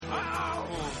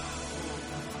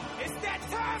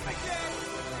again.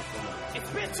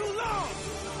 It's been too long.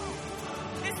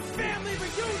 It's family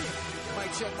reunion.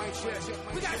 Mic check.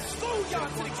 We got school y'all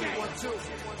to the game. 1, 2.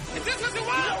 Is this what you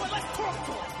want? You know what? Let's talk.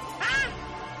 Huh?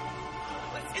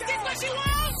 Is this what you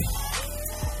want?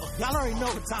 Y'all already know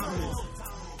what time it is.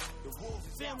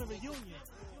 Family reunion.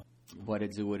 What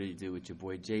it do with your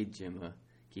boy Jay Jimmer,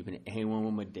 keeping it A1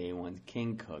 with my day ones,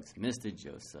 King Cooks, Mr.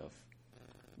 Joseph.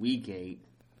 Week 8,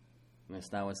 I'm going to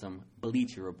start with some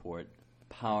Bleacher Report,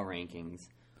 power rankings,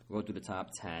 go through the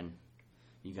top 10.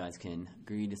 You guys can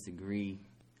agree, disagree,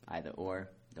 either or,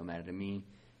 don't matter to me.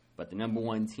 But the number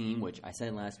one team, which I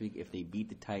said last week, if they beat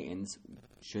the Titans,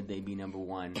 should they be number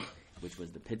one, which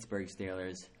was the Pittsburgh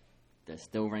Steelers. They're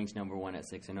still ranked number one at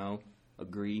 6-0.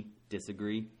 Agree,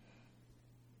 disagree?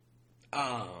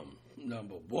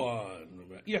 Number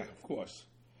one. Yeah, of course.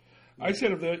 I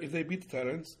said if they beat the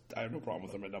Titans, I have no problem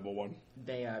with them at number one.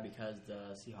 They are because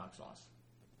the Seahawks lost.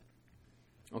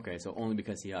 Okay, so only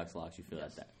because Seahawks lost, you feel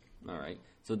Yes. that. All right.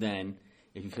 So then,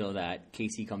 if you feel that,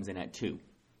 KC comes in at 2.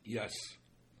 Yes.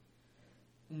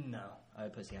 No, I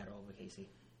would put Seattle over KC.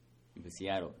 You put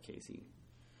Seattle at KC.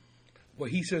 Well,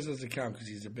 he says doesn't count because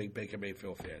he's a big Baker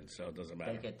Mayfield fan, so it doesn't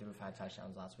matter. Baker threw 5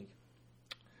 touchdowns last week.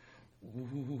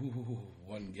 Ooh,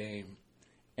 one game.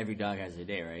 Every dog has their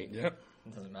day, right? Yep.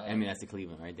 It doesn't matter. I mean, that's the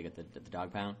Cleveland, right? They got the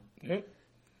dog pound. Yep.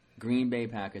 Green Bay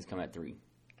Packers come at 3.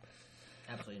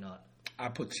 Absolutely not. I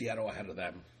put Seattle ahead of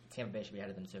them. Tampa Bay should be ahead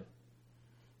of them, too.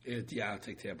 Yeah, I'll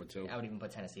take Tampa too. I would even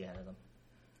put Tennessee ahead of them.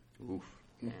 Oof.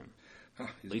 Damn. Huh,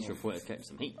 he's Bleacher going- Report has kept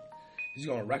some heat. He's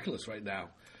going reckless right now.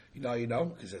 You know,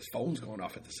 because his phone's going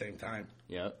off at the same time.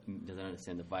 Yep. He doesn't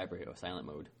understand the vibrate or silent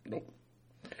mode. Nope.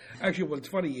 Actually, what's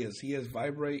funny is he has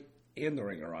vibrate and the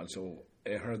ringer on, so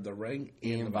it heard the ring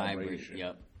and the vibrate. vibration.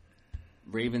 Yep.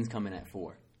 Ravens coming at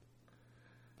 4.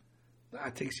 I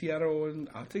take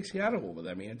I'll take Seattle over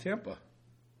them and Tampa.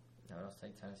 I would also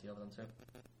take Tennessee over them, too.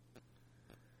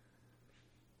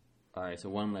 All right, so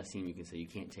one less team you can say you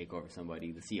can't take over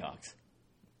somebody, the Seahawks.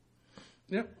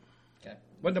 Yep. Okay.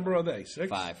 What number are they? 6?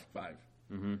 5. 5.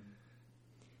 Mm-hmm.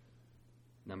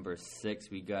 Number 6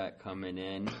 we got coming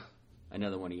in.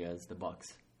 Another one of yours, the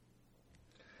Bucks.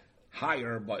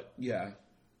 Higher, but yeah.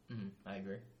 I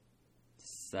agree.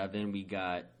 7 we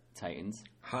got Titans.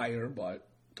 Higher, but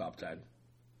top 10.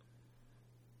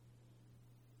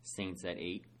 Saints at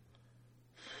 8.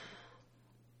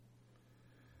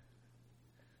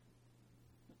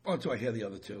 Until I hear the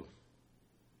other two.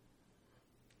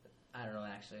 I don't know,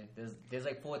 actually. There's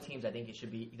like 4 teams I think it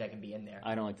should be that can be in there.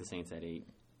 I don't like the Saints at 8.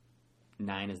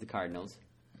 9 is the Cardinals.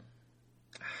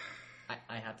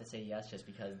 I have to say yes just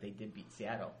because they did beat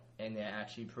Seattle, and they're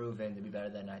actually proven to be better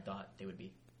than I thought they would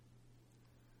be.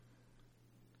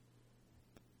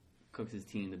 Cooks'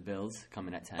 team, the Bills,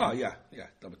 coming at 10. Oh, yeah,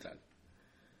 number 10.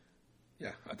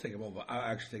 Yeah, I'll take him over.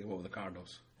 I'll actually take him over the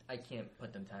Cardinals. I can't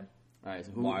put them 10. All right,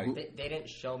 so Why? who They didn't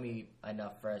show me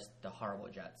enough first the horrible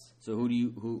Jets. so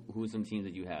who are some teams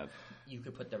that you have? You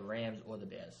could put the Rams or the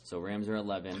Bears. So Rams are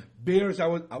 11. Bears, I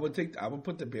would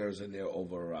put the Bears in there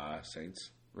over Saints.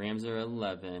 Rams are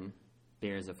 11.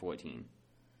 Bears are 14.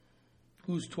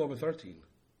 Who's 12 or 13?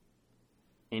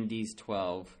 Indy's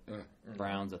 12.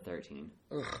 Browns are 13.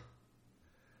 Ugh.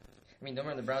 I mean, don't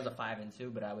remember the Browns are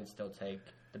 5-2, but I would still take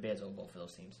the Bears over both of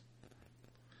those teams.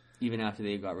 Even after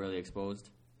they got really exposed.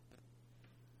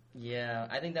 Yeah,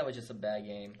 I think that was just a bad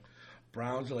game.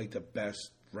 Browns are like the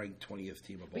best ranked 20th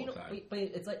team of all time. But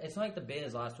it's not like the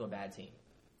Bears lost to a bad team.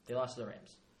 They lost to the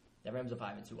Rams. The Rams are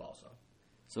 5-2 also.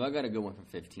 So I got a good one for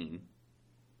 15.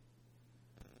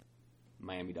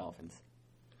 Miami Dolphins.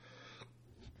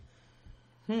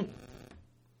 I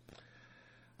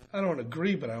don't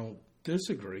agree, but I don't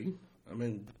disagree.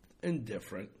 I'm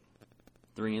indifferent.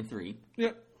 3-3.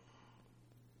 Yeah.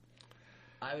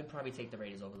 I would probably take the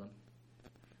Raiders over them.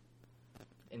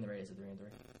 And the Raiders are 3-3.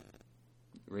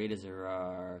 Raiders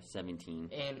are 17.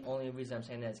 And only reason I'm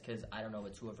saying that is because I don't know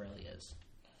what Tua really is.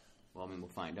 Well, I mean, we'll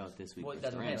find out this week. Well, with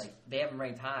that's the what I'm saying. Rams. Like, they haven't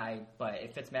ranked high, but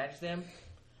if Fitzmagic's them,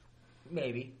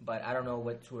 maybe. But I don't know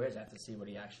what Tua is. I have to see what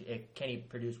he actually... Can he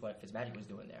produce what Fitzmagic was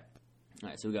doing there? All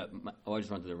right, so we got... I'll just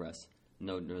run through the rest.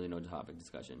 No topic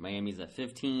discussion. Miami's at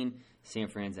 15. San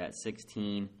Fran's at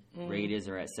 16. Raiders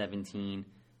are at 17.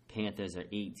 Panthers are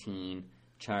 18.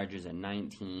 Chargers are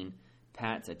 19.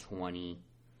 Pats are 20.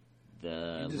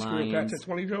 The You disagree with Pats Lions... at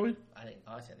 20, Joey? Honestly,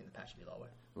 I think the patch should be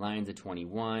lower. Lions are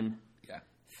 21. Yeah.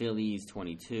 Phillies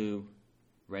 22.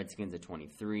 Redskins are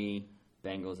 23.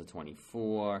 Bengals are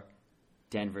 24.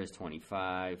 Denver's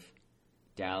 25.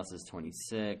 Dallas is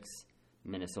 26.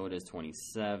 Minnesota's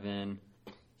 27.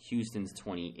 Houston's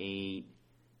 28.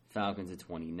 Falcons are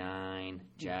 29.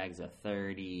 Jags are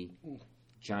 30.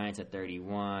 Giants at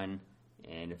 31,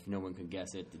 and if no one can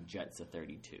guess it, the Jets at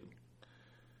 32.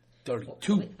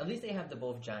 32. At least they have the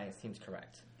both Giants teams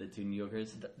correct. The two New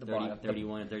Yorkers, The 30, bottom.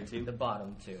 31 and 32. The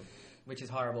bottom two, which is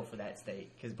horrible for that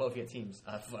state because both your teams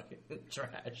are fucking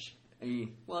trash.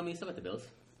 Well, I mean, so about the Bills.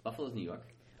 Buffalo's New York.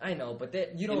 I know, but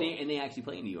you don't. And they actually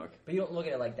play in New York. But you don't look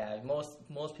at it like that.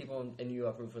 Most people in New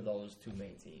York root for those two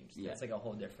main teams. Yeah. It's like a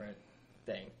whole different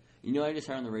thing. You know, I just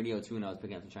heard on the radio, too, when I was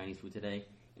picking up some Chinese food today,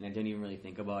 and I didn't even really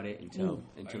think about it until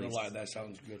I don't know why that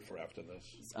sounds good for after this.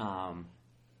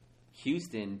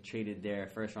 Houston traded their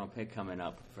first-round pick coming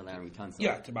up for Larry Tunsil.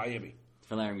 Yeah, to Miami.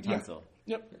 For Larry Tunsil.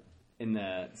 Yep.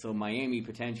 So Miami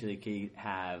potentially could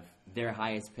have their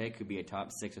highest pick could be a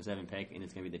top 6 or 7 pick, and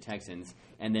it's going to be the Texans,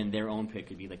 and then their own pick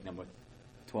could be like number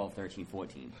 12, 13,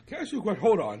 14. Can I ask you a question?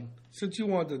 Hold on. Since you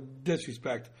wanted to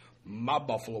disrespect my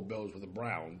Buffalo Bills with the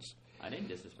Browns. I didn't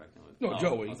disrespect them. No,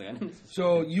 Joey. I was like, I didn't disrespect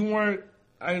So you weren't,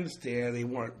 I understand they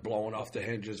weren't blowing off the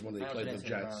hinges when they I played didn't the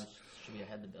say the Jets. Browns should be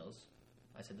ahead of the Bills.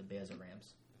 I said the Bears or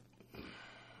Rams.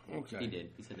 Okay. He did.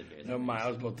 He said the Bears. Never mind. I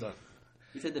was about to.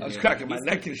 He said the I was Bears. cracking my He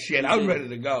neck said- and shit. he I was said- ready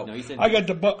to go. No, he said I got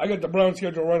the Browns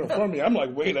schedule right in front of me. I'm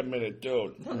like, wait a minute,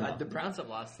 dude. No, the Browns have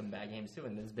lost some bad games too,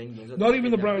 and there's been games. Not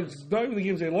even the Browns. Not even the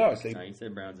games they lost. They No, he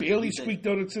said Browns. barely He said- squeaked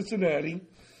out at Cincinnati,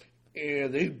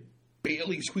 and they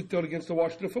barely squeaked out against the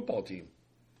Washington football team.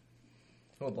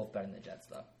 Who are both better than the Jets,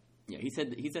 though. Yeah, he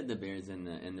said the Bears and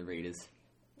the Raiders.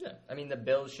 Yeah, I mean the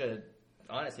Bills should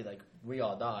honestly, like we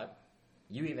all thought.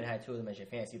 You even had two of them as your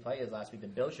fantasy players last week. The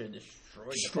Bills should have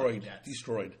destroyed the Jets.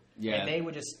 Destroyed. Yeah. And they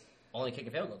were just only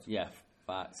kicking field goals. Yeah,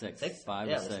 5, 6. Six? 5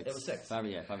 Yeah, or 6. it was 6. 5 or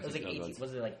It 6 was like field 18. goals.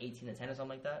 Was it like 18-10 or something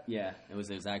like that? Yeah, it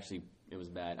was actually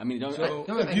bad. I mean, don't. So-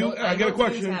 No, If you- I got a know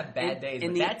question. teams have bad days,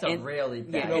 but that's a really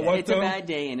bad. Yeah, You know day. what, it's a though? bad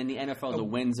day, and in the NFL, the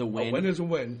win's a win. A win is a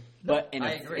win. But in,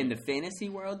 I agree. in the fantasy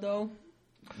world, though,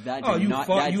 that Oh, did you not,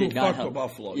 fuck- that you did not fucked help. with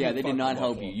Buffalo. Yeah, You they fucked did not with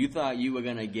help Buffalo. you. You thought you were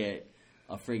gonna get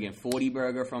a friggin' 40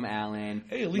 burger from Allen.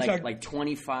 Hey, at least like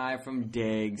 25 from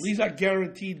Diggs. At least I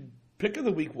guaranteed pick of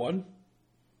the week one.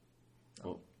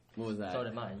 Oh, what was that? So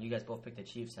did mine. You guys both picked the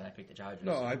Chiefs, and I picked the Chargers.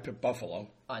 No, I picked Buffalo.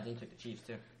 Oh, I didn't pick the Chiefs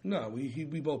too. No, we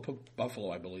both picked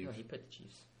Buffalo, I believe. No, he picked the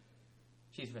Chiefs.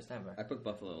 Chiefs versus Denver. I picked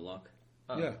Buffalo luck.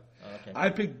 Oh. Yeah. Oh, okay. I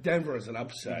picked Denver as an You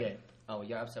upset. did. Oh,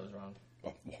 your upset was wrong.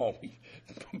 Oh, wow.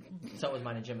 So was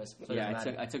mine and Jimmy's. So Yeah, does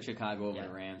mine. I took Chicago over Yeah,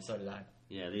 the Rams. So did I.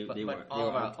 Yeah, they But, were all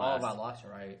of our outclassed. locks are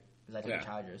right because I took Yeah. the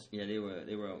Chargers. Yeah, they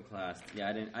were outclassed. Yeah,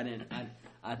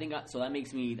 I think so that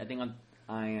makes me.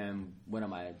 I am. What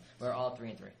am I? We're all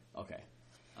 3-3. Okay.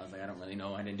 I was like, I don't really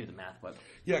know. I didn't do the math, but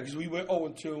Yeah, because we went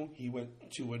 0-2. He went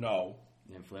 2-0.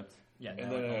 then flipped Yeah, And they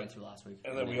then- were going to last week.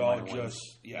 And then And we then all 1-1. just,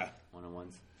 yeah.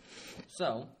 1-on-1s.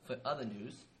 So, for other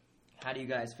news, how do you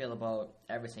guys feel about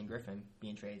Everson Griffin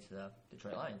being traded to the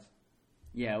Detroit Lions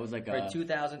Yeah, it was like for a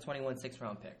 2021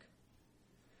 6th-round pick?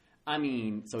 I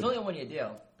mean, so It's only a one-year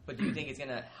deal, but do you think it's going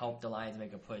to help the Lions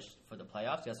make a push for the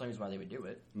playoffs? That's the only reason why they would do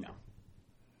it. no,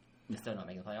 They're still not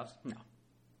making the playoffs. no,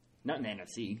 not in the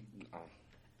NFC.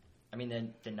 I mean,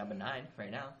 they're number 9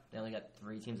 right now. They only got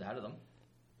 3 teams ahead of them.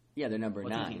 Yeah, they're number Well,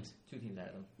 9. 2 teams ahead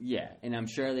of them. Yeah, and I'm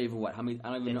sure they've how many? I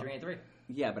don't even They're know. 3-3.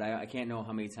 Yeah, but I can't know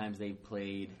how many times they've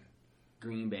played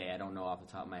Green Bay. I don't know off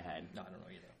the top of my head. No, I don't know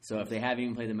either. So if they haven't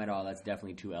even played them at all, that's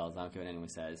definitely 2 L's. I don't care what anyone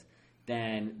says.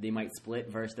 Then they might split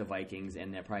versus the Vikings,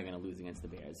 and they're probably going to lose against the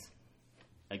Bears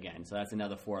again. So that's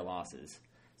another 4 losses.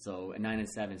 So a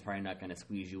 9-7 is probably not going to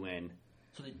squeeze you in.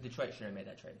 So Detroit should have made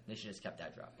that trade. They should have just kept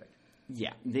that draft pick.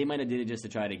 Yeah, they might have did it just to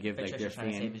try to give like Patricia's their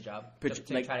trying to save fan. his job. Pat-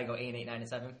 to like- try to go 8-8,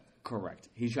 9-7. Correct.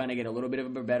 He's trying to get a little bit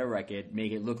of a better record,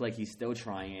 make it look like he's still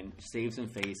trying, save some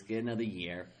face, get another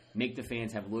year, make the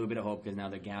fans have a little bit of hope because now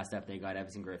they're gassed up. They got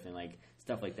Everson Griffin, like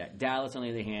stuff like that. Dallas, on the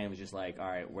other hand, was just like, all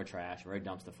right, we're trash, we're a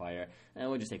dumpster fire, and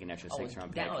we'll just take an extra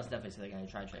 6th-round pick. Dallas definitely said they're going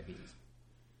to try to trade pieces.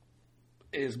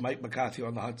 Is Mike McCarthy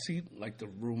on the hot seat? Like the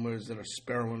rumors that are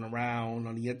spiraling around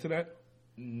on the internet?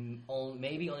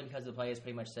 Maybe only because the players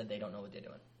pretty much said they don't know what they're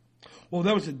doing. Well,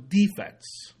 that was a defense.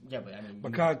 Yeah, but I mean,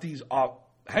 McCarthy's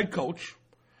head coach,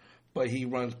 but he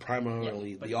runs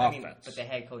primarily but, the I mean, offense. but the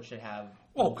head coach should have.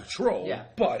 Control. Yeah.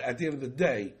 But at the end of the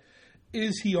day,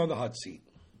 is he on the hot seat?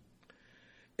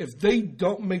 If they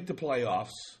don't make the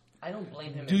playoffs, I don't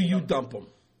blame him. do if they you don't- dump him?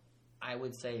 I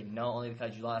would say no, only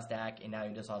because you lost Dak and now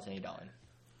you just lost Andy Dalton.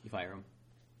 You fire him.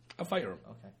 I fire him.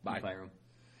 Okay. Bye. You fire him.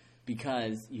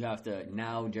 Because you have to,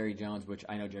 now Jerry Jones, which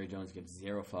I know Jerry Jones gives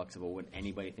 0 fucks about what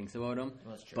anybody thinks about him,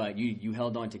 Well, that's true. but you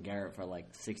held on to Garrett for like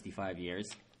 65 years,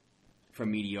 for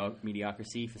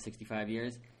mediocrity for 65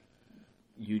 years.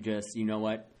 You know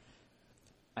what?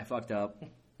 I fucked up.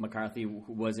 McCarthy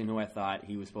wasn't who I thought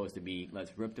he was supposed to be.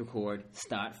 Let's rip the cord,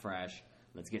 start fresh.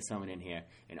 Let's get someone in here.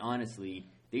 And honestly,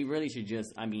 They really should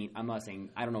just. I mean, I'm not saying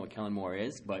I don't know what Kellen Moore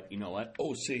is, but you know what?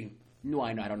 OC. No,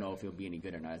 I don't know if he'll be any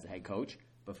good or not as a head coach.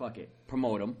 But fuck it,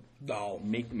 promote him. No.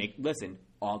 Listen,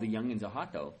 all the youngins are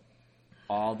hot though.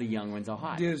 All the young ones are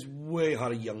hot. There's way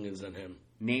hotter youngins than him.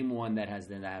 Name one that has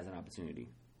an opportunity.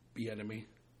 Bieniemy.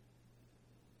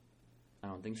 I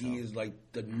don't think so. He is like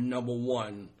the number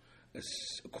one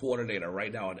coordinator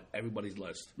right now on everybody's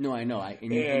list. No, I know.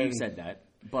 And you said that,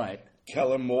 but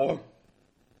Kellen Moore.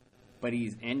 But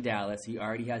he's in Dallas. He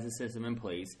already has a system in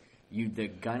place. They're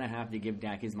gonna have to give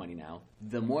Dak his money now.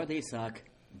 The more they suck,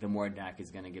 the more Dak is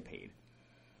gonna get paid.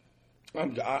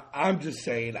 I'm just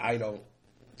saying I don't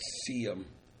see him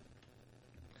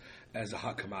as a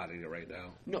hot commodity right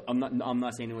now. No, I'm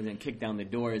not saying anyone's gonna kick down the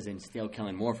doors and steal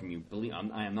Kellen Moore from you.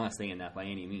 I am not saying that by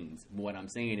any means. But what I'm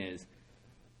saying is,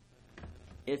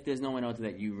 if there's no one else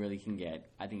that you really can get,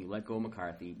 I think you let go of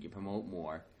McCarthy. You promote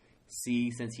Moore.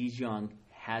 See, since he's young,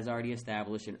 has already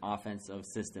established an offensive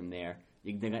system there.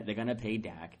 They're gonna pay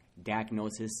Dak. Dak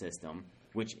knows his system,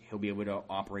 which he'll be able to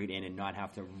operate in and not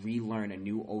have to relearn a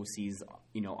new OC's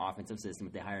offensive system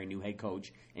if they hire a new head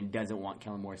coach and doesn't want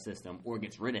Kellen Moore's system or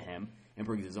gets rid of him and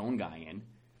brings his own guy in.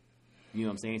 You know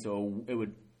what I'm saying? So it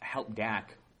would help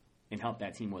Dak and help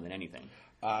that team more than anything.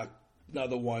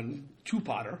 Another one,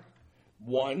 two-potter.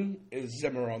 One is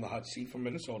Zimmer on the hot seat from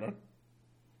Minnesota.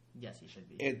 Yes, he should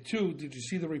be. And two, did you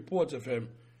see the reports of him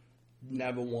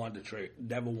never wanted to trade,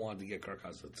 never wanted to get Kirk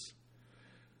Cousins?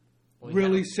 Well,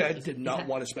 Really said did not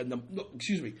want to spend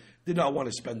did not want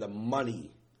to spend the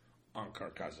money on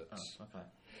Kirk Cousins. Oh, okay.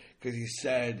 Because he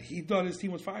said he thought his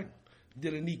team was fine.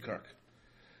 Didn't need Kirk.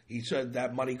 He said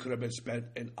that money could have been spent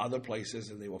in other places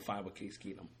and they were fine with Case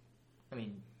Keenum. I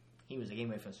mean, he was a game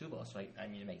away from the Super Bowl, so I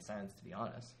mean, it makes sense, to be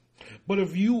honest. But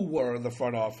if you were in the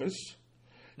front office,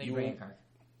 No, you bring in Kirk.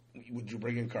 Would you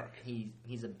bring in Kirk?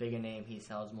 He's a bigger name. He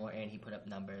sells more, and he put up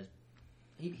numbers.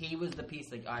 He was the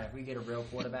piece, like, all right, if we get a real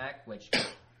quarterback, which,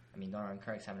 I mean, Nolan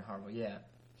Kirk's having a horrible year,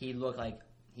 he looked like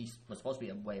he was supposed to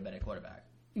be a way better quarterback.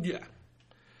 Yeah.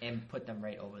 And put them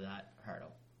right over that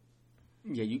hurdle.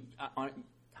 Yeah,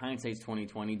 hindsight's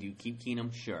 2020. Do you keep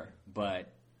Keenum? Sure.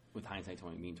 But with hindsight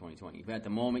 2020. But at the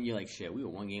moment, you're like, shit, we were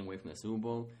one game away from the Super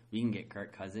Bowl. We can get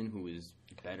Kirk Cousins, who is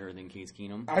better than Case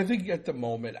Keenum. I think at the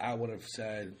moment, I would have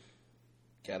said,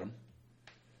 get him.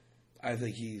 I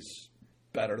think he's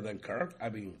better than Kirk. I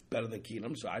mean, better than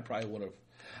Keenum. So I probably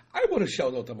would have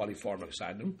shelled out the money for him and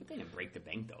signed him. But they didn't break the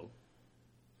bank, though.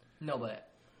 No, but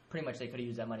pretty much they could have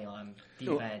used that money on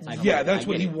defense. Yeah, that's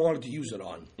what he wanted to use it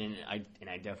on. And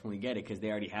I definitely get it, because they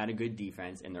already had a good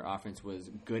defense, and their offense was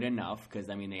good enough, because,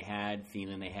 I mean, they had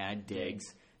Thielen, they had Diggs.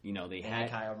 You know, they had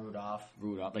Kyle Rudolph.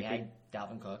 Like they had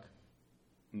Dalvin Cook.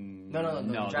 No,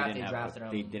 they drafted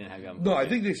him. They didn't have him. No, I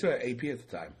think they still had AP at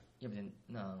the time. Yeah, but then,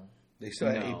 no. They still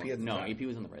had AP at the time. No, AP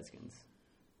was on the Redskins.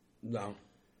 No.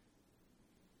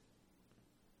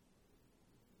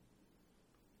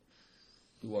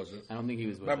 He wasn't. I don't think he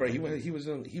was. Remember, he was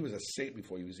a Saint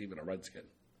before he was even a Redskin.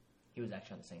 He was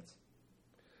actually on the Saints.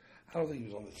 I don't think he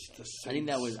was on the Saints. I think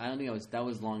that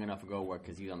was long enough ago work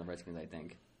because he was on the Redskins, I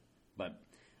think. But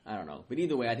I don't know. But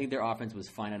either way, I think their offense was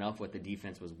fine enough. What the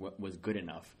defense was good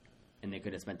enough, and they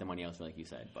could have spent the money elsewhere, like you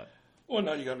said. But well,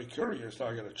 now you got to be curious. Now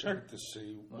I got to check to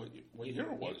see what year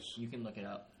it was. You can look it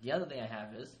up. The other thing I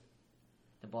have is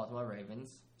the Baltimore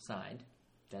Ravens signed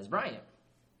Des Bryant.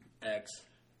 X.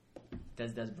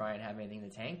 Does Des Bryant have anything in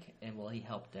the tank, and will he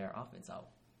help their offense out?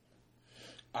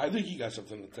 I think he got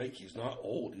something to take. He's not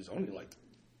old. He's only like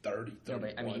 30, 31. No,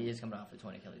 but I mean, he is coming off with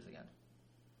torn Achilles again.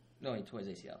 No, he tore his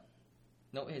ACL.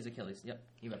 No, his Achilles. Yep,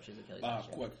 he ruptured his Achilles.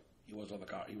 Quick. He was on the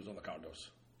Cardinals.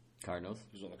 Cardinals?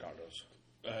 He was on the Cardinals.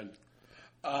 And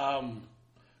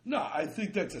no, I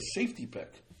think that's a safety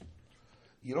pick.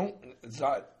 You don't. It's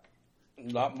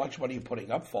not much money you're putting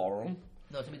up for him.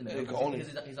 No, to me,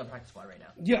 because he's on practice squad right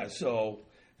now. Yeah, so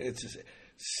it's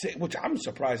which I'm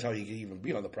surprised how he can even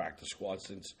be on the practice squad,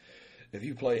 since if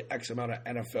you play X amount of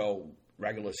NFL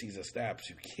regular season snaps,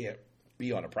 you can't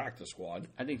be on a practice squad.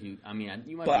 I think you. I mean,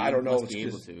 you might. But be, I don't know. Must be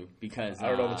able to, because I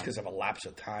don't know if it's because of a lapse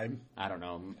of time. I don't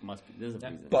know. Must be. There's a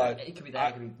reason. But it could be that.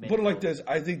 It could be put it like this: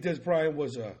 I think Des Bryant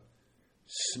was a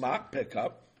smart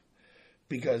pickup,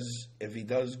 because if he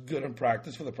does good in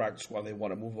practice for the practice squad, they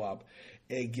want to move up.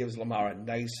 It gives Lamar a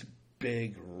nice,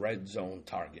 big red zone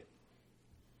target.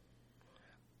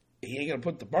 He ain't going to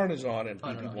put the burners on and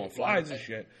beat people on flies and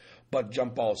shit, but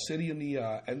jump ball city in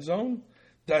the end zone,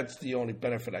 that's the only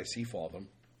benefit I see for them.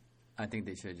 I think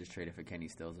they should have just traded for Kenny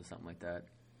Stills or something like that.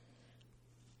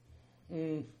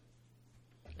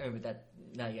 But that,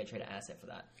 now you got to trade an asset for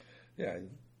that. Yeah.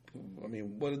 I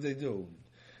mean, what did they do?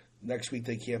 Next week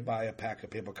they can't buy a pack of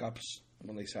paper cups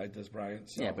when they signed Des Bryant.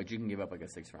 So. Yeah, but you can give up like a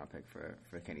 6th-round pick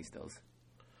for Kenny Stills.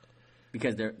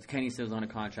 Because Kenny Stills on a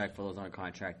contract, Fuller's on a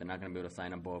contract. They're not going to be able to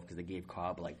sign them both because they gave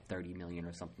Cobb like $30 million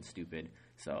or something stupid.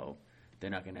 So they're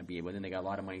not going to be able. Then they got a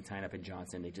lot of money tied up in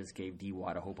Johnson. They just gave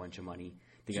D-Watt a whole bunch of money.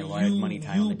 They got a lot of money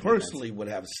tied up. You personally would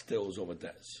have Stills over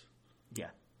Des. Yeah,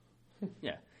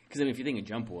 yeah. Because I mean, if you think of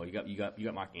jump ball, you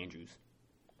got Mark Andrews.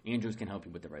 Andrews can help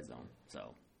you with the red zone.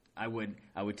 So I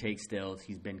would take Stills.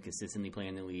 He's been consistently playing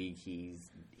in the league. He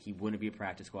wouldn't be a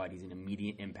practice squad. He's an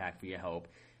immediate impact for your help.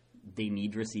 They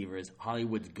need receivers.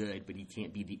 Hollywood's good, but he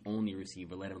can't be the only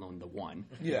receiver, let alone the one.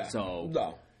 Yeah.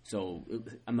 So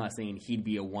I'm not saying he'd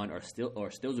be a 1 or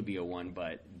Stills would be a 1,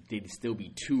 but they'd still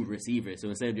be 2 receivers. So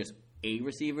instead of just a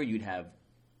receiver, you'd have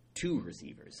 2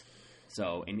 receivers.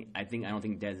 So, and I don't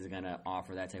think Dez is going to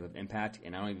offer that type of impact.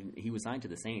 And he was signed to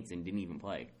the Saints and didn't even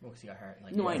play. Well, 'cause he got hurt.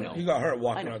 I know. He got hurt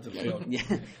walking onto the field. Yeah,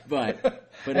 but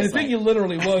I think it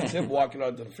literally was him walking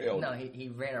onto the field. No, he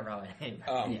ran around.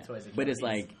 But it's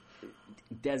like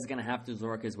Dez is going to have to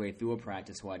zork his way through a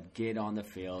practice squad, get on the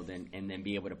field, and then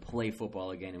be able to play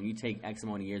football again. And when you take X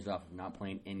amount of years off of not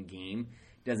playing in game,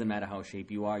 doesn't matter how shape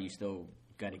you are, you still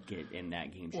got to get in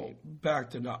that game shape. Back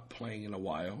to not playing in a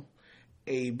while.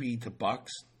 AB to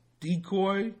Bucks,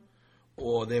 decoy,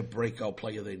 or their breakout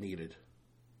player they needed?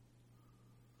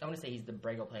 I'm going to say he's the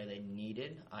breakout player they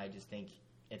needed. I just think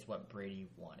it's what Brady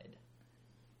wanted.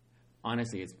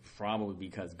 Honestly, it's probably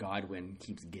because Godwin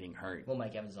keeps getting hurt. Well,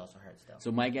 Mike Evans is also hurt still.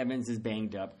 So Mike Evans is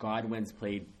banged up. Godwin's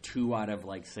played 2 out of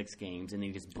like 6 games, and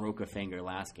he just broke a finger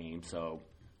last game. So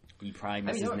he probably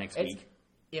misses next week.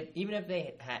 Even if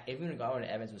Godwin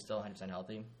and Evans was still 100%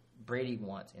 healthy, Brady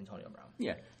wants Antonio Brown.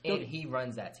 Yeah, and he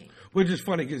runs that team. Which is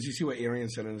funny because you see what Arian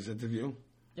said in his interview.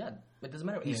 Yeah, it doesn't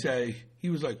matter. What He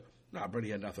was like, "Nah, Brady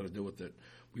had nothing to do with it.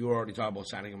 We were already talking about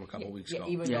signing him a couple weeks ago."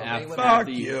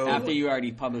 After you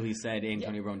already publicly said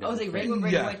Antonio Brown doesn't. I was like, when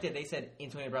Brady went there, they said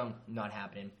Antonio Brown not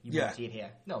happening. You won't see it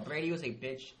here. No, Brady was like,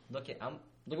 "Bitch, look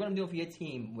what I'm doing for your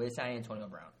team. We're signing Antonio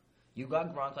Brown. You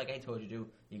got Gronk like I told you to.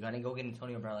 You're gonna go get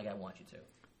Antonio Brown like I want you to."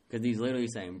 Because he's literally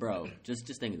saying, "Bro, just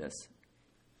think of this.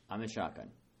 I'm in shotgun.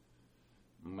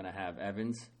 I'm going to have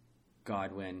Evans,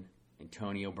 Godwin,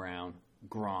 Antonio Brown,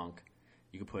 Gronk.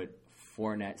 You could put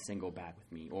Fournette single back with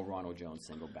me, or Ronald Jones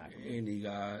single back with me. And you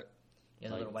got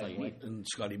and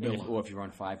Scotty Miller. Or if you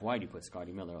run 5 wide, you put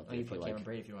Scotty Miller out there. Or you put Cameron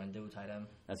Brady if you want to do tight end.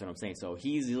 That's what I'm saying. So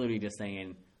he's literally just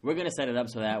saying, we're going to set it up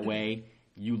so that way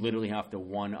you literally have to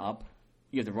one up.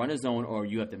 You have to run a zone or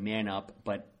you have to man up,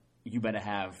 but you better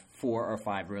have 4 or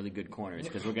 5 really good corners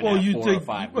because we're going to have 4 or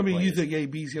 5 good players. You think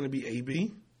AB's going to be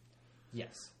AB?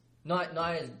 Yes. Not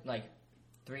as like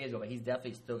 3 years ago, but he's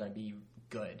definitely still going to be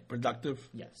good. Productive?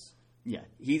 Yes. Yeah.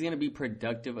 He's going to be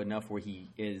productive enough where he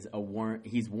is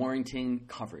he's warranting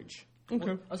coverage. Okay.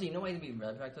 Well, also, you know why he's going to be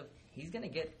really productive? He's going to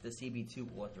get the CB2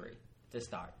 or 3 to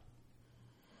start.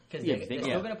 Because they're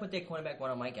still going to put their cornerback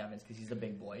one on Mike Evans because he's the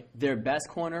big boy. Their best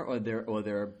corner or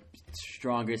their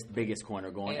strongest, biggest corner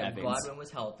going and Evans. Godwin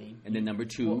was healthy. And then number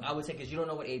 2. Well, I would say because you don't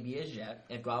know what AB is yet.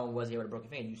 If Godwin was able to break a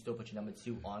fan, you still put your number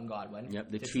 2 on Godwin. Yep.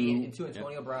 Until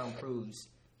Antonio Brown proves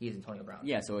he is Antonio Brown.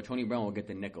 Yeah, so Antonio Brown will get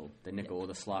the nickel or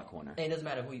the slot corner. And it doesn't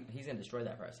matter who he's going to destroy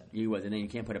that person. He was, and then you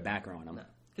can't put a backer on him. No.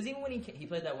 Because even when he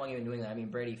played that one game in New England, I mean,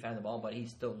 Brady found the ball, but he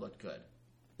still looked good.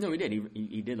 No, he did.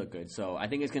 He did look good. So I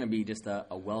think it's going to be just a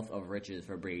wealth of riches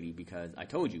for Brady because I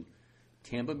told you,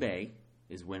 Tampa Bay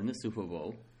is winning the Super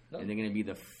Bowl, and they're going to be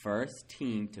the first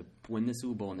team to win the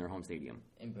Super Bowl in their home stadium.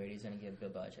 And Brady's going to give Bill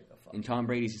Belichick a fuck. And Tom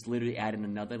Brady's just literally adding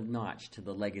another notch to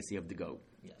the legacy of the GOAT.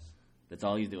 Yes. That's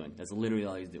all he's doing. That's literally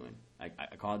all he's doing. I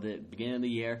called it at the beginning of the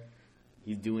year.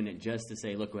 He's doing it just to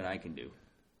say, look what I can do.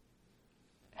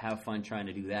 Have fun trying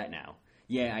to do that now.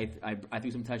 Yeah, I threw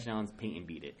some touchdowns. Peyton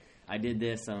beat it. I did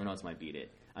this. Someone else might beat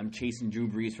it. I'm chasing Drew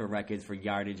Brees for records for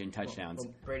yardage and touchdowns.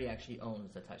 Well, Brady actually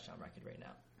owns the touchdown record right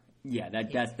now. Yeah,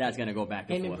 that's going to go back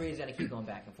and forth. Him and Brady's going to keep going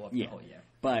back and forth the whole year.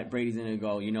 But Brady's going to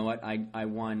go, you know what? I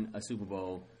won a Super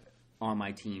Bowl on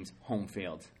my team's home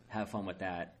field. Have fun with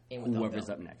that. Whoever's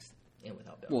up next. And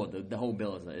without Bill. Well, the whole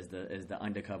Bill is the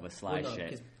undercover slide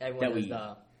shit. Everyone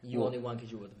does you only won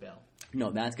because you were with Bill. No,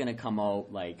 that's going to come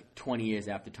out like 20 years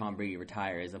after Tom Brady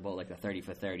retires, about like the 30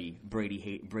 for 30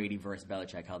 Brady versus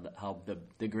Belichick, how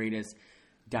the greatest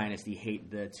dynasty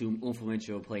the 2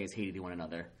 influential players hated one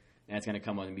another. And that's going to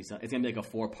come out and be it's going to be like a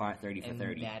 4-part 30 for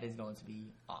 30. And that is going to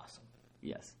be awesome.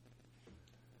 Yes.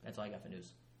 That's all I got for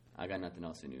news. I got nothing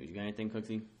else for news. You got anything,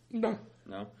 Cooksy? No.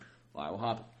 No? All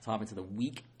right, let's hop into the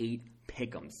Week 8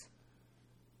 pick'ems.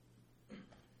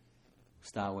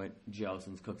 Start with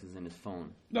Jelson's. Cooks is in his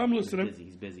phone. No, I'm listening.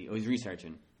 He's busy. Oh, he's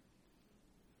researching.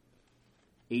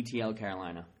 ATL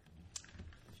Carolina.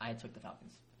 I took the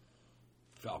Falcons.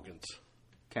 Falcons.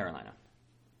 Carolina.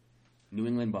 New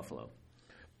England, Buffalo.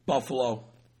 Buffalo.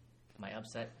 My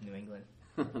upset, New England.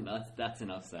 That's an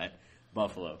upset.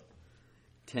 Buffalo.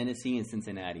 Tennessee and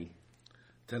Cincinnati.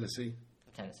 Tennessee.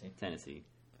 Tennessee.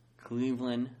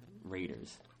 Cleveland,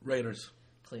 Raiders. Raiders.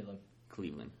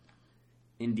 Cleveland.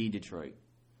 Indy, Detroit.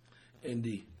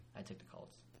 Indy. I took the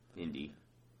Colts. Indy.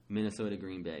 Minnesota,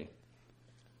 Green Bay.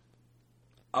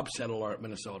 Upset alert,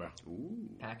 Minnesota. Ooh.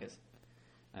 Packers.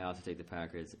 I also take the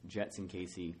Packers. Jets and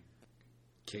KC.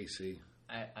 KC.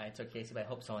 I took KC, but I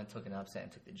hope someone took an upset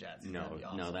and took the Jets. That'd be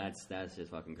awesome. No, that's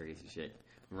just fucking crazy shit.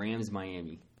 Rams,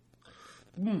 Miami.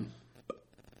 I'm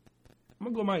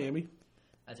gonna go Miami.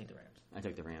 I take the Rams. I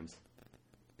took the Rams.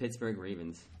 Pittsburgh,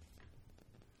 Ravens.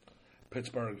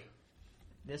 Pittsburgh.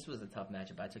 This was a tough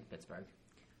matchup. I took Pittsburgh.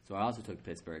 So I also took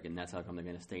Pittsburgh, and that's how come they're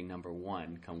going to stay number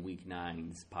 1 come Week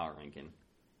 9's power ranking.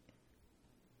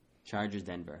 Chargers,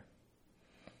 Denver.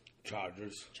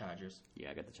 Chargers.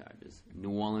 Yeah, I got the Chargers. New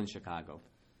Orleans, Chicago.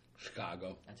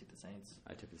 Chicago. I took the Saints.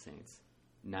 I took the Saints.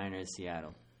 Niners,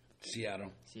 Seattle.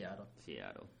 Seattle.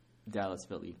 Dallas,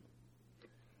 Philly.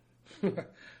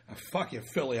 Fuck you,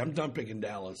 Philly. I'm done picking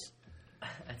Dallas.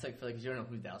 I took Philly because you don't know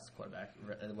who Dallas' quarterback,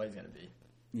 what he's going to be.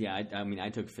 Yeah, I mean, I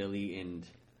took Philly, and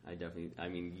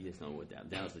you just know what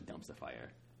Dallas is a dumpster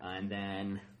fire. And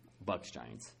then Bucks,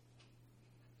 Giants.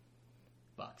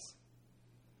 Bucks.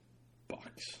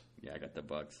 Yeah, I got the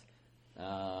Bucks.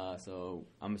 So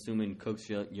I'm assuming Cooks,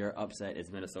 your upset is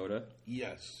Minnesota.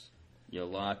 Yes. Your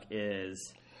lock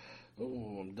is.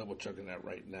 Oh, I'm double checking that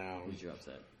right now. Who's your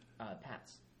upset?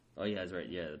 Pats. Oh yeah, that's right.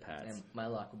 Yeah, the Pats. And my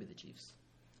lock will be the Chiefs.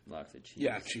 Locks the Chiefs.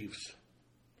 Yeah, Chiefs.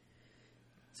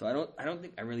 So I don't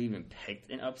think I really even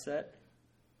picked an upset.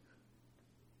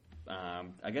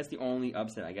 I guess the only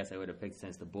upset I would have picked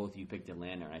since the both of you picked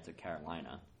Atlanta and I took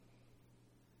Carolina.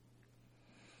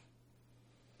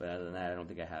 But other than that, I don't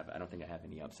think I have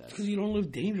any upsets. Because you don't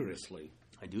live dangerously.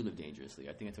 I do live dangerously.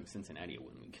 I think I took Cincinnati at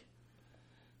 1 week.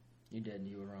 You did.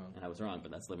 You were wrong. And I was wrong,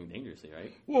 but that's living dangerously,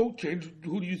 right? Well, change.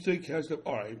 Who do you think has the?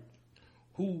 All right.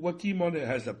 What team on there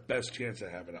has the best chance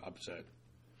of having an upset?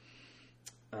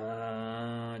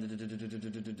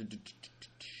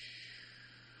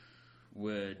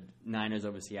 Would Niners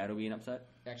over Seattle be an upset?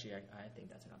 Actually, I think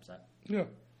that's an upset. Yeah.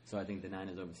 So I think the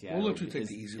Niners over Seattle. We'll let you take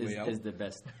the easy way out. Is the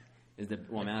best.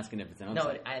 Well, I'm asking if it's an No,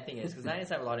 upset. I think it is because Niners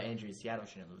have a lot of injuries. Seattle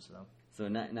shouldn't lose to them. So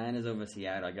Niners over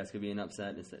Seattle, I guess, could be an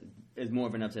upset. Is more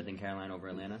of an upset than Carolina over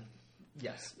Atlanta.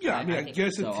 Yes. Yeah, I think-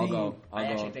 guess a So team. I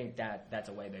actually think that's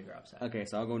a way bigger upset. Okay,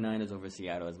 so I'll go Niners over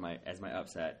Seattle as my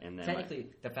upset, and then Technically,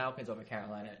 the Falcons over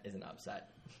Carolina is an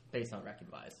upset based on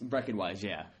record-wise. record-wise,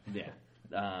 yeah.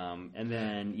 And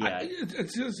then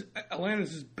It's just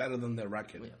Atlanta's is better than their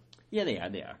record. yeah, they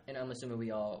are. And I'm assuming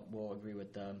we all will agree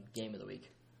with the game of the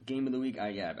week. Game of the week,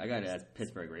 I got it as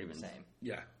Pittsburgh Ravens. Same.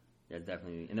 Yeah. Yeah,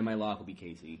 definitely. And then my lock will be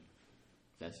KC.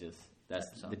 That's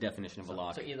So- the definition of a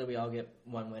lock. So either we all get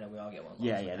one win or we all get one loss.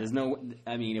 Yeah. There's no.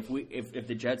 I mean, if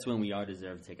the Jets win, we all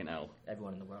deserve to take an L.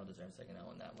 Everyone in the world deserves to take an L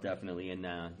on that one. Definitely, and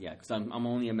because I'm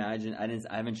only imagining. I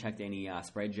haven't checked any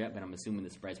spread yet, but I'm assuming the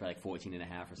spread's probably like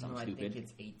 14.5 or something No, I stupid. think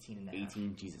it's 18.5.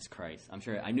 18. Jesus Christ! I'm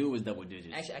sure. I knew it was double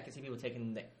digits. Actually, I can see people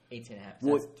taking the 18.5.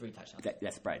 Well, That's 3 touchdowns.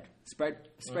 That spread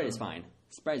is fine.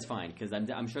 Spread's fine because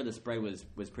I'm sure the spread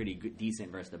was pretty good,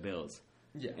 decent versus the Bills.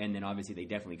 Yeah. And then obviously they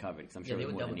definitely covered because I'm sure they it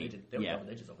were was more double than 8. digits. They were double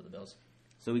digits over the Bills.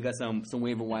 So we got some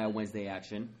waiver wire Wednesday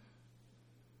action.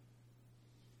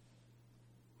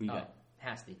 Who you got?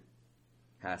 Hasty.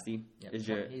 Hasty? Yep. Is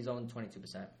your He's on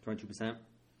 22%. 22%?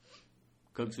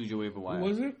 Cooks, who's your waiver wire? Who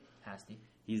was it? Hasty.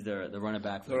 He's the running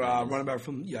back for The the Ravens. running back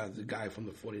from the guy from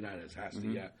the 49ers has to.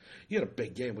 Yeah, he had a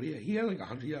big game, but he had like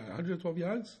 112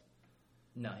 yards.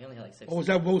 No, he only had like 6. Oh, was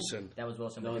that Wilson? That was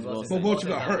Wilson. That was but Wilson. Well, Wilson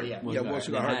got hurt. Yeah.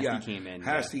 Wilson got Then hurt. Yeah, Hasty came in.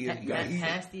 Hasty.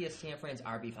 Hasty is San Fran's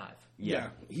RB5. Yeah,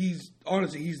 he's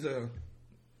honestly he's the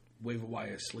waiver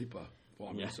wire sleeper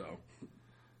for me. Yeah. So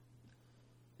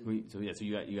So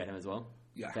you got him as well?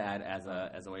 Yeah. To add as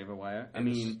a waiver wire? I in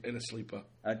mean, a sleeper.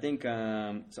 I think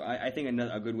so. I think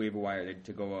a good waiver wire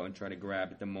to go out and try to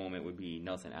grab at the moment would be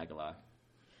Nelson Aguilar.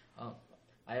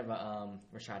 I have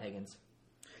Rashad Higgins.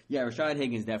 Yeah, Rashad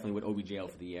Higgins definitely would OBJ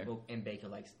out for the year. Well, and Baker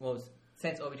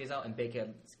since OBJ's out and Baker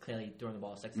is clearly throwing the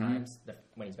ball 6 times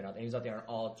when he's been out there. He was out there on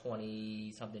all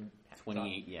 20-something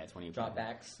 28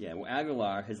 dropbacks. Yeah, well,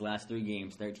 Aguilar, his last 3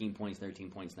 games, 13 points, 19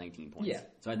 points. Yeah.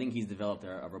 So I think he's developed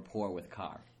a rapport with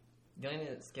Carr. The only thing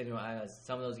that's getting my eye was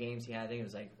some of those games he had, I think it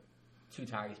was like 2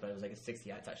 targets, but it was like a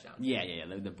 60-yard touchdown. Yeah,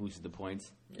 that boosted the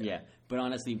points. Yeah. But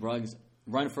honestly, Ruggs'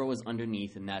 run for was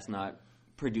underneath, and that's not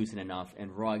producing enough,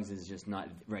 and Ruggs is just not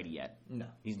ready yet. No.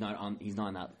 He's not on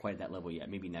that, quite at that level yet.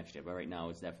 Maybe next year, but right now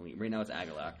it's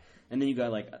Aguilar. And then you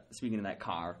got, like, speaking of that,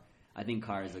 Carr. I think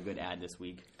Carr is a good ad this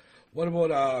week. What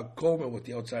about Coleman with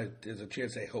the outside? There's a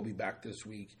chance that he'll be back this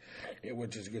week,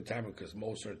 which is a good timing because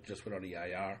Mostert just went on the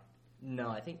IR. No,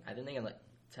 I think they're going to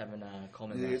Tevin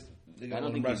Coleman They, rest. they I got don't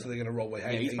the think rest he's- they're going to roll with.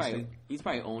 Yeah, he's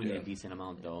probably owning Yeah. a decent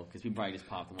amount, though, because people probably just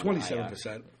popped him on the IR.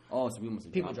 27%. Oh, so we must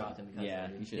People dropped him because yeah,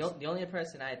 of he it. should. The only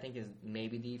person I think is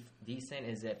maybe decent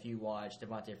is if you watch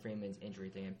Devontae Freeman's injury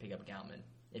thing and pick up Galman.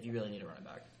 If you really need a running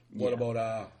back. What Yeah.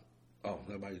 about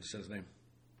nobody said his name.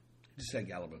 Just said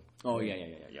Gallivan. Oh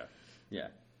yeah.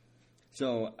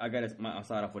 So I'll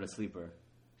start off with a sleeper,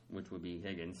 which would be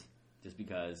Higgins, just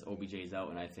because OBJ's out,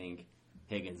 and I think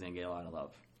Higgins didn't get a lot of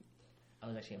love. I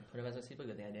was actually going to put him as a sleeper.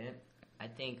 Good thing I didn't. I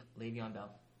think Le'Veon Bell.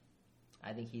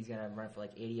 I think he's going to run for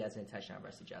like 80 yards and a touchdown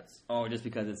versus the Jets. Oh, just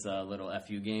because it's a little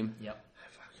FU game. Yep. I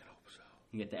fucking hope so.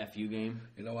 You get the FU game.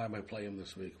 You know, I might play him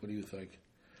this week. What do you think?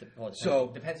 Well, So,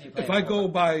 depends who you play. if I go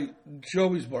by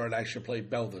Joey's word, I should play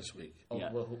Bell this week. Yeah.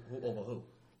 Over who?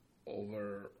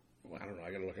 Over, I don't know,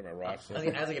 I got to look at my roster. I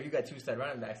was like, if you got two stud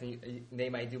running backs, and they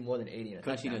might do more than 80 in a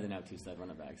Cushy touchdown. doesn't have two stud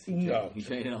running backs. No. He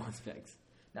traded all his picks.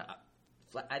 Now,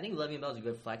 I think Le'Veon Bell's a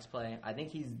good flex play. I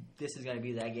think this is going to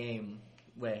be that game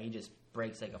where he just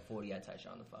breaks like a 40-yard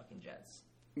touchdown on the fucking Jets.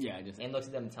 Yeah, And looks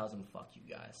at them and tells them, fuck you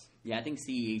guys. I think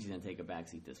CEH is gonna take a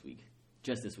backseat this week.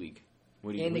 Just this week.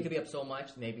 What do you? And they could be up so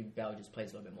much, maybe Bell just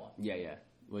plays a little bit more. Yeah.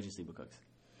 What's your sleeper cooks?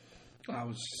 I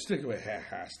was sticking with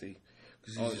Hasty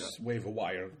because he's just waiver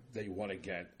wire that you want to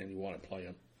get and you want to play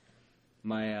him.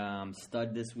 My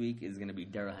stud this week is gonna be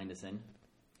Darrell Henderson.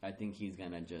 I think he's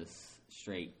gonna just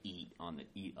straight eat on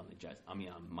the Jets. on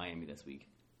Miami this week.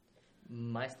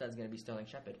 My stud's going to be Sterling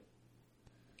Shepard.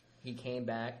 He came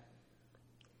back.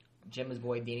 Jim's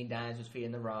boy Danny Dimes was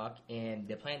feeding the rock, and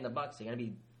they're playing the Bucks. They're going to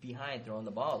be behind throwing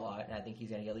the ball a lot, and I think he's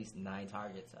going to get at least 9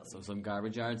 targets. At So least. some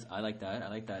garbage yards. I like that.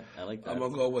 I'm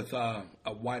going to go with a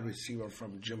wide receiver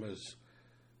from Jim's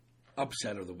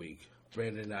upset of the week,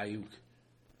 Brandon Ayuk.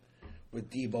 With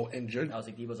Debo injured. I was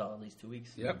like, Debo's out at least 2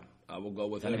 weeks. Yep, I will go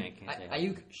with I him. mean, I can't say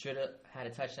Ayuk should have had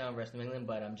a touchdown versus New England,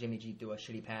 but Jimmy G threw a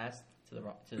shitty pass too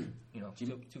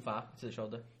far to the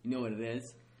shoulder, You know what it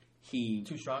is? He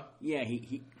too strong. Yeah,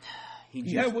 he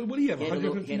Yeah, what do you have? he had a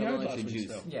little- 150 he had a yards little last extra week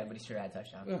juice. still. Yeah, but he should have had a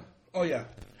touchdown. Yeah. Oh, yeah.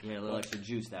 He had a little extra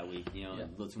juice that week. Yeah. A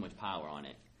little too much power on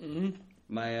it. Mm-hmm.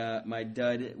 My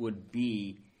dud would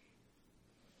be.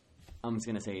 I'm just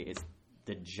gonna say it's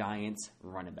the Giants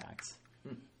running backs.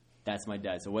 That's my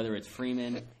dud. So whether it's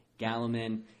Freeman,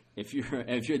 Galliman, if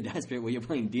you're desperate where you're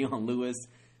playing Dion Lewis,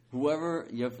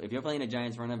 if you're playing the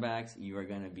Giants running backs, you are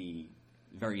gonna be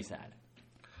very sad.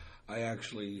 I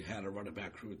actually had a running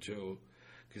back crew, too,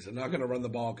 because they're not going to run the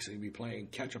ball because they're going to be playing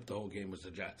catch-up the whole game with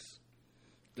the Jets.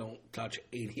 Don't touch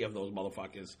 80 of those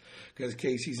motherfuckers because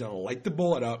Casey's going to light the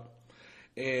board up,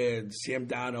 and Sam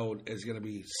Darnold is going to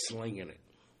be slinging it.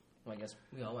 Well, I guess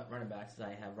we all went running backs.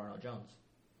 I have Ronald Jones.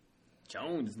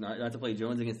 Jones, not to play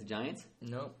Jones against the Giants.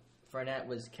 Nope. Fournette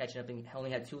was catching up and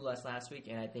only had 2 less last week,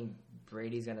 and I think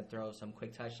Brady's going to throw some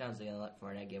quick touchdowns. They're going to let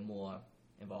Fournette get more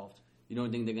involved. You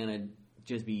don't think they're gonna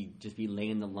just be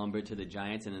laying the lumber to the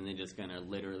Giants, and then they're just gonna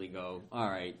literally go, all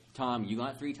right, Tom, you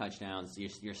got 3 touchdowns.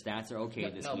 Your stats are okay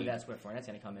this No, week. but that's where Fournette's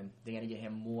going to come in. They're going to get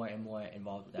him more and more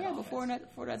involved with that. Yeah, but offense.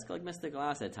 Fournette's like Mr.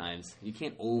 Glass at times. You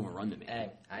can't overrun the man,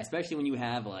 Hey, especially when you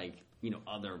have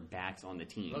other backs on the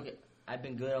team. Look, I've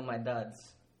been good on my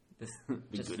duds. Just good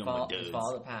on my follow, duds. just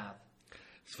follow the path.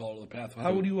 Let's follow the path.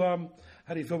 How do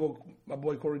you feel about my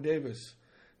boy Corey Davis?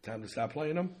 Time to start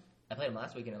playing him? I played him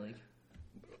last week in the league.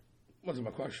 Wasn't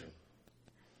my question.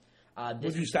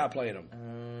 This Would you start playing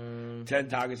him? 10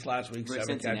 targets last week, For 7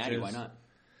 Cincinnati, catches. why not?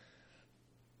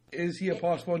 Is he a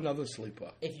possible another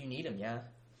sleeper? If you need him, yeah.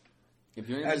 If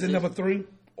you're in As a position- number 3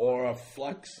 or a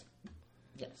flex?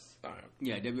 Yes. All right.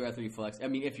 yeah, WR3 flex. I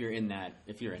mean, if you're in that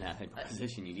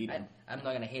position, you need him. I'm not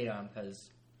going to hate on him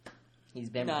because he's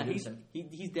been Nah, producing.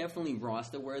 he's definitely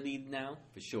roster worthy now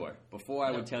for sure. Before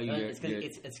I would tell you, it's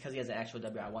because he has an actual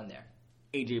WR1 there.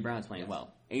 AJ Brown's playing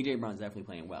well. AJ Brown's definitely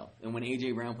playing well, and when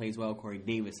AJ Brown plays well, Corey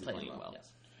Davis is playing well. Yes.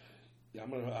 Yeah, I'm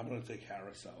gonna take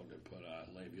Harris out and put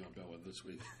Le'Veon Bell in this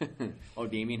week. Oh,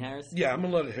 Damian Harris. Yeah, I'm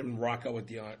gonna let him rock out with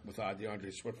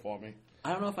DeAndre Swift for me.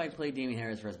 I don't know if I'd play Damian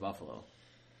Harris versus Buffalo.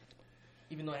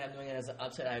 Even though I have New England as an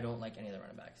upset, I don't like any of the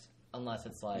running backs unless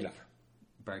it's like No.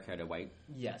 Burkhead or White.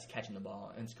 yes, catching the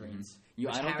ball and screens. You-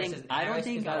 Which I don't Harris think- is, I don't Harris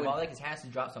think is I not would- involved because Harris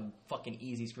has dropped some fucking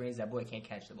easy screens. That boy can't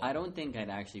catch the ball. I don't think I'd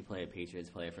actually play a Patriots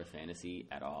player for fantasy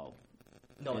at all,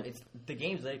 No, it's the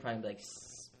game's literally probably like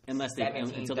unless they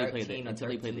 17, until they play 13, the or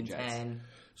 13, Jets. 10.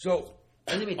 So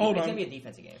It's Hold going to on. be a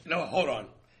defensive game. No, hold on.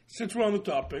 Since we're on the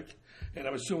topic, and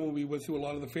I'm assuming we went through a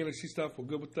lot of the fantasy stuff, we're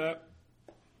good with that?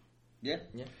 Yeah.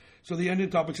 So the ending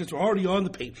topic, since we're already on the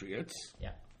Patriots,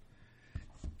 Yeah.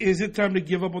 is it time to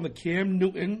give up on the Cam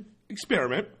Newton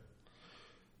experiment?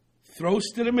 Throw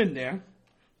Stidham in there.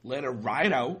 Let it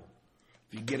ride out.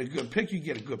 If you get a good pick, you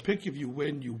get a good pick. If you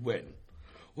win, you win.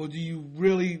 Or do you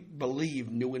really believe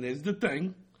Newton is the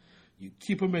thing? You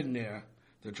keep him in there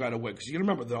to try to win. Because you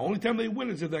remember, the only time they win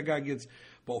is if that guy gets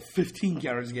about 15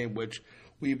 carries a game, which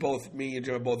me and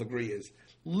Jim both agree is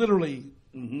literally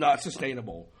not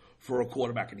sustainable for a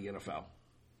quarterback in the NFL.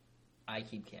 I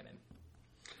keep Cam in.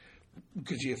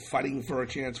 Because you're fighting for a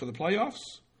chance for the playoffs?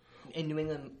 In New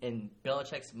England, in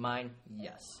Belichick's mind,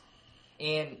 yes.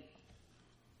 And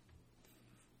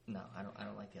no, I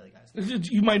don't like the other guys.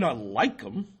 You might not like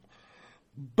them,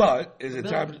 but is it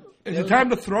time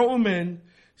to throw him in,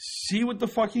 see what the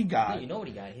fuck he got? No, you know what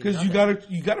he got. Because you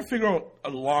gotta figure out a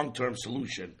long-term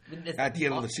solution It's- at the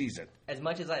end of the season. As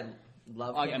much as I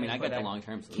love I Cam, mean, as I a get the quarterback,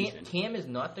 long-term solution. Cam is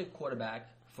not the quarterback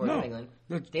for No. New England.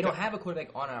 They don't have a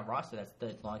quarterback on our roster that's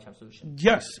the long-term solution.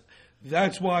 Yes,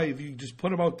 that's why if you just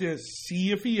put him out there,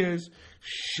 see if he is,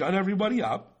 shut everybody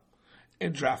up,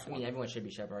 and draft I one. mean, everyone should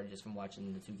be Shepard just from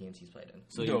watching the 2 games he's played in.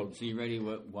 So No. you ready?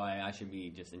 Why I should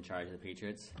be just in charge of the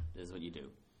Patriots? This is what you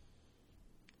do.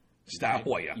 Stop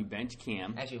Hoyer. You bench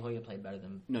Cam. Actually, Hoyer played better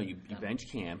than. No, you bench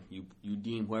Cam. You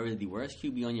deem whoever the worst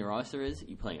QB on your roster is,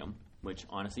 you play him. Which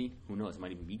honestly, who knows? It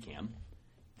might even be Cam.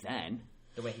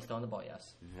 The way he's throwing the ball,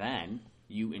 yes. Then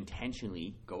you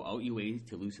intentionally go out your way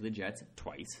to lose to the Jets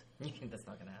twice. That's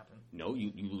not going to happen. No,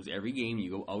 you lose every game. You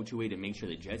go out your way to make sure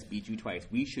the Jets beat you twice.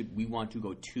 We want to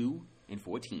go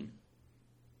 2-14.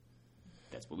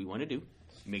 That's what we want to do.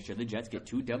 Make sure the Jets get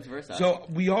 2 dubs versus us. So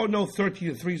we all know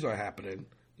 13-3s are happening.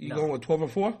 You No. going with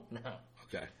 12-4? No.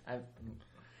 Okay.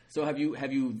 So have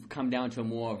you come down to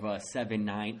more of a 7,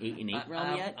 9, 8, and 8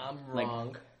 realm yet? I'm Like,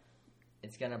 wrong.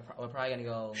 We're probably going to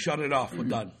go. Shut it off. We're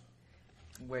done.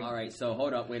 all right, so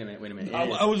hold up. Wait a minute.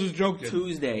 I was just joking.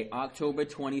 Tuesday, October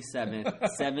 27th,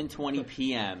 7:20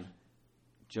 p.m.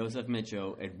 Joseph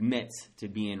Mitchell admits to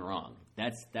being wrong.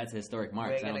 That's a historic mark.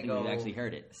 We're So I don't gonna think we've go actually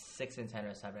heard it. 6-10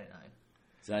 or 7-9.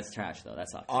 So that's trash, though. That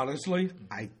sucks. Honestly,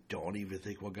 I don't even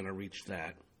think we're going to reach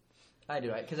that. I do,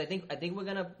 right? Because I think we're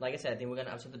gonna, like I said, I think we're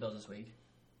gonna upset the Bills this week.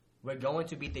 We're going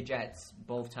to beat the Jets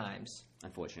both times.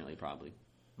 Unfortunately, probably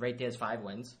Right there's 5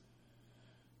 wins,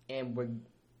 and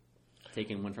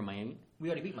taking one from Miami. we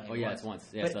already beat Miami. Oh, yeah, it's once.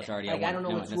 Yeah, But, so that's already like, at I don't know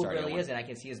one. what No, Tua that's already at really one. is, and I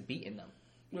can see us beating them.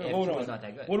 Well, if hold Tua's on. not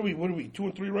that good. What are we?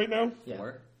 2-3 right now? Yeah.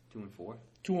 4, 2 and 4.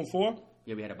 2-4?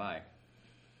 Yeah, we had a bye.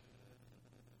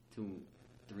 2,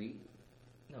 3.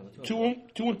 No, we're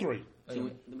 2-3.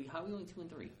 How are we only 2 and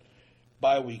 3?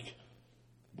 Bye week.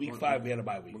 Week 5, we had a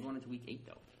bye week. We're going into week 8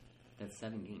 though. That's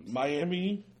 7 games.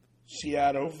 Miami,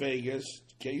 Seattle, Vegas,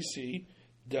 KC,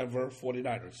 Denver,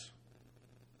 49ers.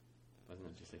 Wasn't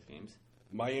it just 6 games?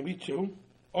 Miami 2.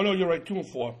 Oh no, you're right.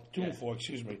 2-4. 2-4.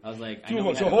 Excuse me. I was like, I 2 know and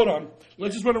we 4. So had a- hold on.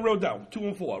 Let's just run a road down.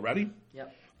 2-4. Ready?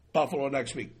 Yep. Buffalo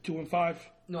next week. 2-5.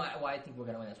 No, I think we're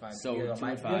gonna win. That's why. So, Here 2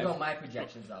 and go 5. my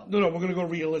projections though. No, we're gonna go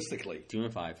realistically. 2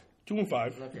 and 5.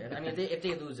 2-5. Okay. I mean, if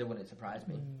they lose, it wouldn't surprise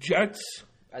me. Jets.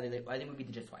 I think we beat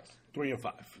the Jets twice.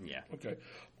 3-5. Yeah. Okay.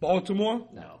 Baltimore.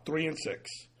 No. 3-6.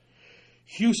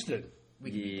 Houston.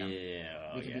 We can beat them.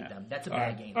 Yeah. We can yeah. beat them. That's a All bad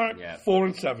right. game. All right. Yeah.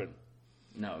 4-7.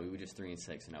 No, we were just 3 and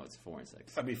 6, and now it's 4 and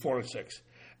 6. That'd be 4-6.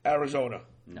 Arizona.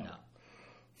 No. No.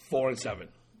 4-7.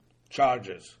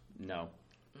 Chargers. No.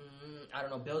 I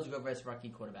don't know. Bills go versus rookie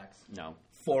quarterbacks. No.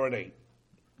 4-8.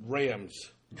 Rams.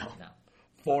 No. No.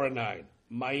 4-9.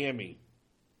 Miami.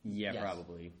 Yeah, Yes.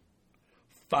 probably.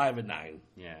 5-9.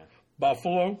 Yeah.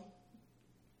 Buffalo.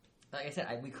 Like I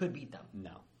said, we could beat them.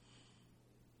 No.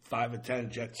 5-10.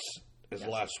 Jets is Yes.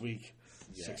 last week.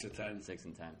 Yeah. 6-10. 6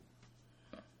 and 10.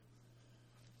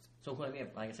 So like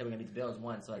I said, we're gonna beat the Bills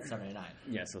once, so that's 7-9.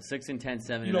 Yeah, so 6 and 10,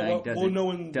 7 You and know 9 what? doesn't, We'll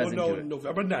know in doesn't do it.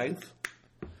 November 9th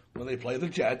when they play the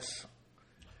Jets.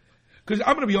 Because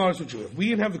I'm going to be honest with you. If we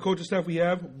didn't have the coaching staff we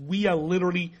have, we are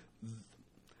literally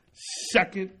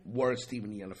second worst team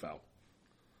in the NFL.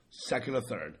 Second or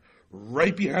third.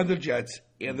 Right behind the Jets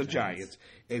and the Giants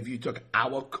if you took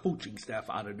our coaching staff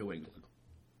out of New England.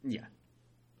 Yeah.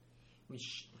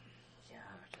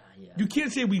 Yeah. You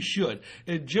can't say we should.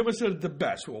 And Jim has said it the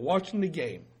best. We're watching the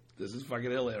game. This is fucking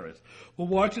hilarious. We're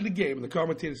watching the game, and the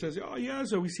commentator says, "Oh, yeah,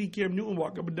 so we see Cam Newton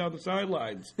walk up and down the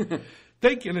sidelines,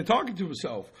 thinking and talking to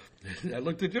himself." I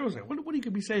looked at Jim and was like, what he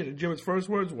could be saying? And Jim's first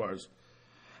words was,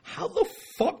 "How the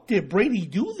fuck did Brady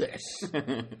do this?"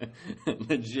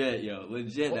 Legit, yo.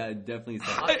 Legit, that definitely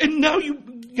sucks. And now you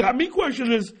got me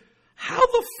questioning is, How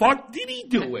the fuck did he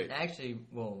do it? Actually,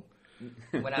 well,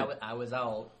 when I was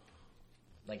out,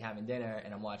 like having dinner,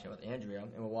 and I'm watching it with Andrea,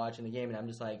 and we're watching the game, and I'm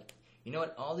just like, you know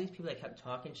what? All these people that kept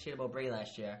talking shit about Brady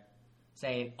last year,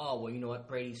 saying, "Oh, well, you know what?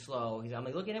 Brady's slow." I'm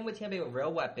like, look at him with Tampa Bay with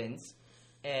real weapons,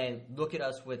 and look at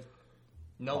us with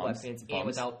no weapons and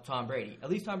without Tom Brady.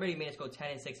 At least Tom Brady made us go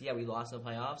 10-6. Yeah, we lost in the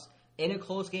playoffs in a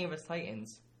close game versus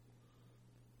Titans,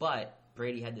 but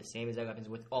Brady had the same exact weapons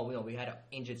with. Oh, we had an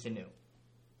injured Sanu.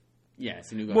 Yeah,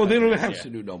 Sanu got Well, they don't cut have this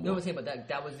year. Sanu no No, more. I'm saying, but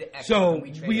that was the extra So when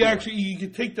traded we for. actually you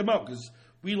can take them out because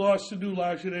we lost Sanu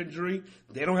last year to injury.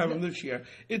 They don't have him this year.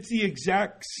 It's the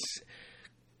exact.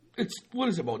 It's what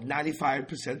is it, about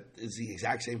 95% is the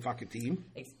exact same fucking team.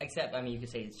 Except, I mean, you could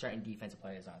say certain defensive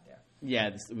players aren't there.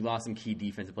 Yeah, we lost some key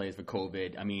defensive players for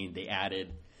COVID. I mean, they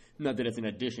added, not that it's an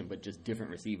addition, but just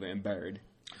different receiver and Bird.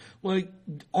 Like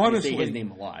They honestly, say his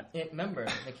name a lot, And remember,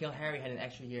 N'Keal Harry had an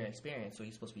extra year experience, so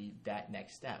he's supposed to be that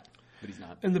next step. but he's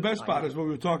not. and the best part is when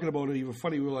we were talking about it, even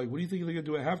funny. We were like, "What do you think they're gonna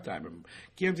do at halftime?" And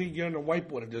Cam's gonna get on the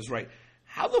whiteboard and just write,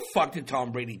 "How the fuck did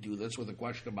Tom Brady do this?" with a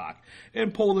question mark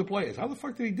and poll the players. How the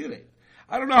fuck did he did it?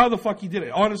 I don't know how the fuck he did it.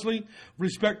 Honestly,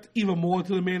 respect even more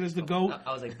to the man as the GOAT.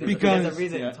 I was like, because there's a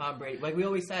reason yeah. Tom Brady, like we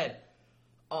always said,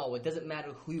 oh, it doesn't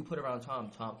matter who you put around Tom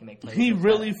can make plays. he Doesn't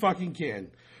really matter. fucking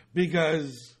can,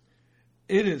 because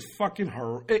it is fucking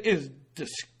it is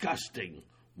disgusting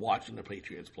watching the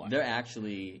Patriots play. They're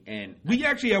actually, and We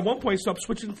actually at one point stopped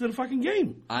switching to the fucking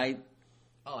game. I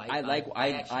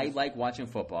actually- like watching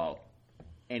football,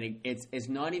 and it's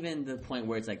not even the point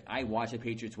where it's like I watch the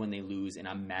Patriots when they lose and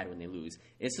I'm mad when they lose.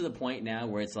 It's to the point now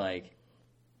where it's like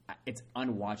it's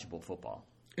unwatchable football.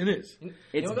 It is.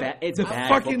 It's know bad. what? It's The bad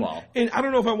fucking, football. and I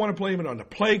don't know if I want to blame it on the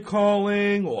play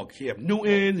calling or Cam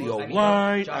Newton, the Well, old I mean,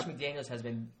 line. Josh McDaniels has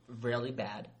been really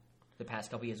bad the past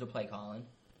couple years with play calling.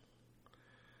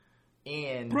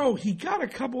 And Bro, he got a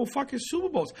couple of fucking Super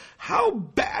Bowls. How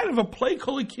bad of a play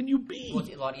caller can you be? well,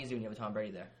 it's a lot easier when you have a Tom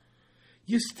Brady there.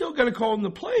 You still got to call him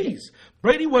the plays.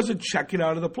 Brady wasn't checking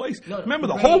out of the plays. No, Remember,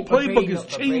 the Brady- whole but Brady- playbook has no, but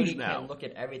changed Brady now. Can look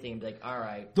at everything and be like, all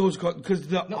right. Those because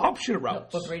the option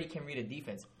routes. but Brady can read a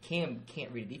defense. Cam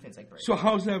can't read a defense like Brady. So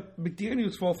how's that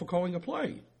McDaniel's fault for calling a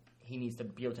play? He needs to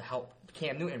be able to help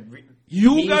Cam Newton.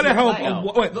 You got to help.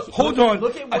 No. Wait, hold on.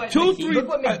 Look at what a 2-3. Look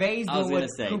what McVay's I was doing gonna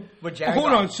say. with Jared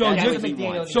Hold on. Goff. So That's just, what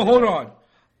McDaniel needs so to hold do. on.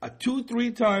 A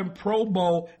 2-3 time Pro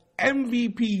Bowl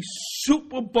MVP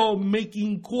Super Bowl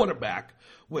making quarterback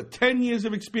with 10 years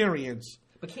of experience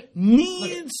But Cam,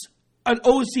 needs an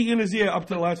OC in his ear up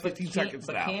to the last 15 Cam, seconds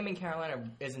but now. Cam in Carolina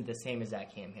isn't the same as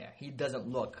that Cam here. He doesn't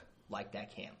look like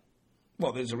that Cam.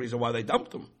 Well, there's a reason why they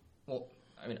dumped him. Well,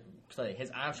 I mean,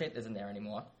 his arm strength isn't there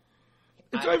anymore.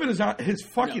 It's not even his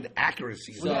fucking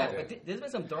accuracy. Well, yeah, but there's been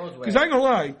some throws where Because I ain't gonna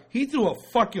lie, he threw a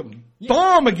fucking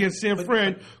bomb against San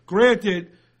Fran.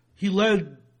 Granted, he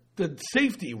led the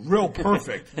safety real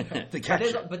perfect to catch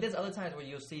it. but there's other times where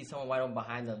you'll see someone wide open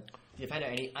behind the defender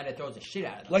and he underthrows the shit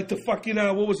out of them. Like the fucking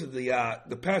what was it?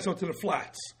 The pass out to the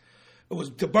flats. It was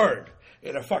to Bird,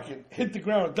 and it fucking hit the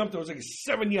ground and dumped. It was like a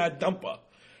 7-yard dumper,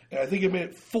 and I think it made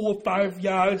it 4 or 5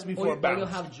 yards before Or it you'll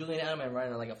bounced. have Julian Edelman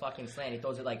running like a fucking slant. He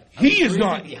throws it like He is 3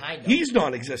 not. feet behind him. He's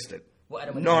non-existent. Well,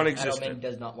 Edelman Non-existent.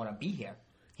 does not want to be here.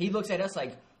 He looks at us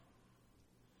like,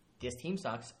 this team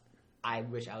sucks. I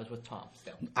wish I was with Tom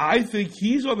still. I think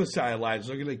he's on the sidelines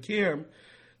looking at Cam,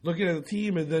 looking at the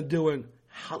team, and then doing,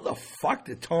 how the fuck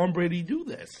did Tom Brady do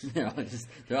this? they're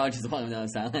all just walking down the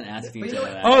sideline asking But each you know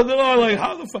other what? that. Oh, they're all like,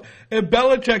 how the fuck? And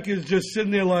Belichick is just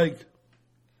sitting there like,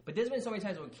 But there's been so many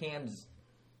times where Cam's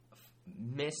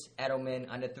missed Edelman,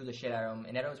 underthrew the shit out of him,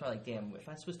 and Edelman's probably like, damn, if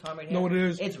this was Tom right here, No, it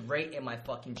is. it's right in my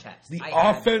fucking chest. the I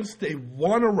had- offense they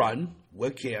want to run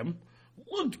with Cam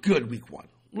looked good week 1.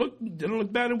 Didn't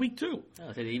look bad in week 2.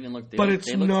 Oh, they even look, But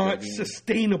it's not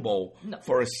sustainable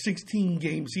for a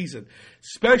 16-game season,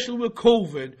 especially with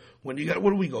COVID. When you got, what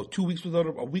do we go, 2 weeks without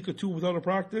a week or 2 without a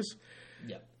practice?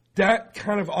 Yeah. That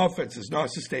kind of offense is not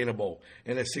sustainable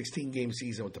in a 16-game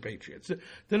season with the Patriots.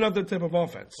 They're not that type of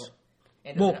offense.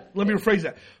 And Well, doesn't- let me rephrase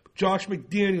that. Josh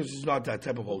McDaniels is not that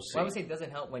type of OC. Well, I would say it doesn't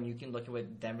help when you can look at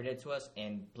what Denver did to us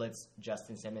and blitz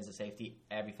Justin Simmons a safety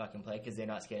every fucking play because they're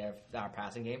not scared of our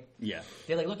passing game. Yeah.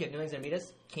 They're like, look, if New England's gonna beat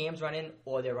us, Cam's running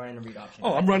or they're running a read option.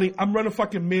 Oh, I'm running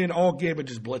fucking man all game and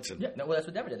just blitzing. Yeah, no, well, that's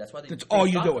what Denver did. That's why That's they all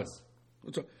you're stopped doing. us.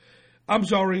 That's all. I'm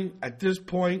sorry. At this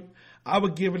point, I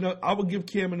would give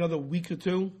Cam another week or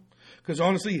 2, because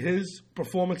honestly, his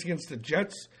performance against the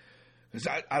Jets, because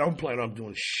I don't plan on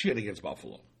doing shit against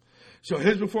Buffalo. So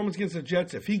his performance against the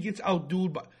Jets, if he gets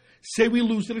outdued by, say we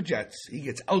lose to the Jets, he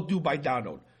gets outdued by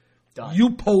Donald. Done.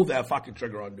 You pull that fucking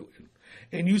trigger on Newton,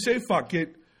 and you say fuck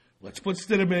it. Let's put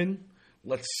Stidham in.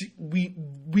 Let's see.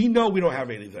 We know we don't have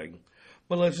anything,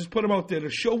 but let's just put him out there to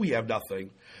show we have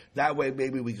nothing. That way,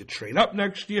 maybe we could trade up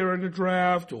next year in the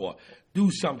draft or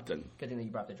do something. Good thing that you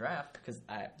brought the draft, because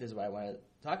this is what I want to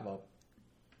talk about.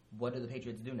 What do the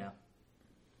Patriots do now?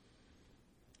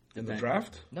 In the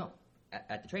draft? No,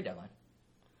 at the trade deadline.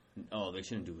 Oh, they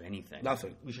shouldn't do anything.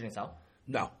 Nothing. We shouldn't sell.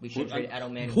 No. We should trade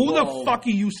Edelman. Who the fuck are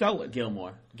you selling?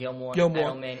 Gilmore. Gilmore,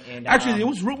 Gilmore. Edelman, and Actually, it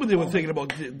was rumored they were thinking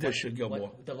about this shit,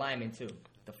 Gilmore. the lineman too.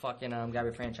 The fucking guy we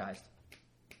franchised.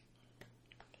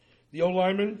 The old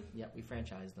lineman? Yeah, we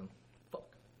franchised them. Fuck.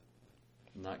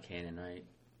 Not Cannon, right?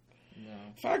 No.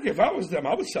 Fuck, if I was them,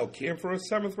 I would sell Cam for a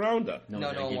 7th rounder. No,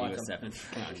 No, they're no one gonna give you wants a him.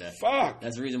 7th rounder. Fuck.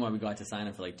 That's the reason why we got to sign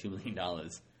him for like $2 million.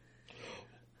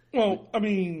 Well, I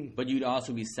mean, But you'd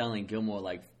also be selling Gilmore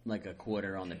like a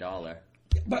quarter on the dollar.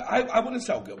 but I wouldn't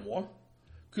sell Gilmore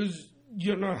because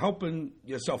you're not helping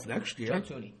yourself next year. Trent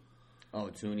Tooney. Oh,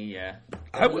 Tooney, yeah.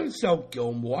 I wouldn't sell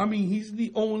Gilmore. I mean, he's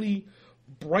the only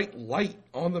bright light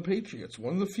on the Patriots,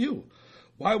 one of the few.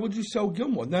 Why would you sell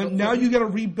Gilmore? Now you got to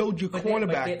rebuild your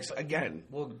cornerbacks again.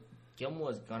 Well,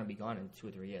 Gilmore's gonna be gone in 2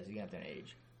 or 3 years. He's gonna have that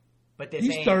age. But they're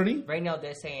He's saying, 30. Right now,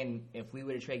 they're saying if we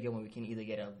were to trade Gilmore, we can either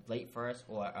get a late first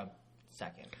or a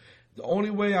second. The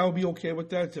only way I would be okay with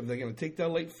that is if they're going to take that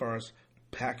late first,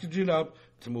 package it up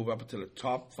to move up into the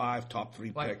top 5, top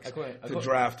 3 Well, picks according- to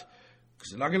draft.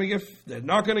 Because they're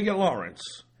not going to get Lawrence,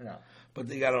 No. but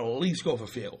they got to at least go for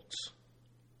Fields.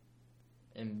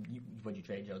 And would you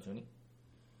trade Joe Tooney?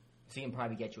 So he can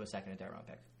probably get you a second or third round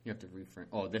pick. You have to reframe.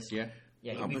 Oh, this year?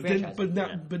 Yeah, we But franchise him. now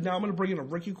I'm going to bring in a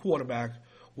rookie quarterback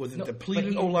with a No,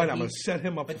 depleted but O-line. but I'm going to set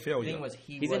him up for but failure. The thing was,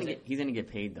 He's gonna get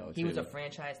paid though. he too. was a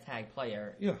franchise tag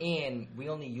player, Yeah. and we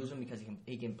only use him because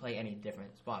he can play any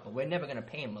different spot. But we're never going to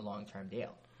pay him a long term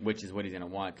deal. Which is what he's gonna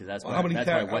want because that's Well, why. how many That's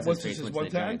tag- why what's what's his face his went one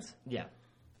to the tag? Giants. Yeah,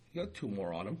 You got 2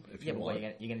 more on him if yeah. you But want.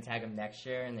 what, you're going to tag him next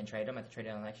year and then trade him at the trade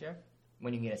deadline next year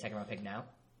when you can get a second round pick now?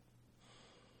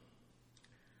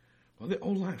 Well, the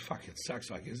O-line fucking sucks.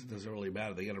 I guess it doesn't really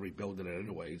matter. They got to rebuild it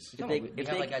anyways. No, they- we if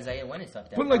have they- like Isaiah Wynn and stuff.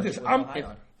 Put it like this: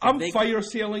 I'm they- fire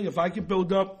sailing if I can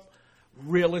build up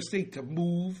real estate to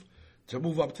move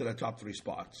up to the top 3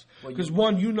 spots. Well, Because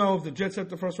one, if the Jets have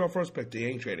the first pick, they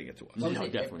ain't trading it to us. No,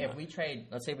 definitely if not. we trade,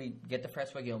 let's say we get the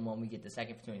first for Gilmore and we get the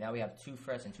second for Tooney. Now we have 2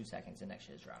 firsts and 2 seconds in next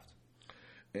year's draft.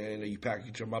 And you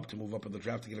package them up to move up in the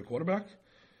draft to get a quarterback.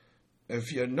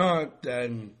 If you're not,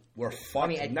 then we're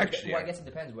fucked next year. Well, I guess it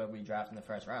depends where we draft in the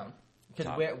first round. Because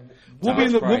Top. We'll be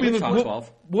in the Top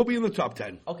 12. we'll be in the top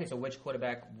 10. okay, so which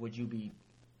quarterback would you be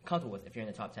comfortable with if you're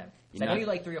in the top 10? 'Cause You're I know not- you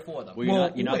like 3 or 4 of them. Well, you're Well,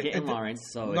 not, you're not wait, getting if- Lawrence,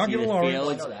 so not it's getting either Lawrence.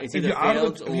 Fields. I know that. It's If either you're, out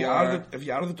Fields of the, if, you're out of or. the, if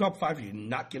you're out of the top 5, you're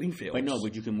not getting Fields. But no,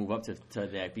 but you can move up to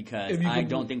that because If you I can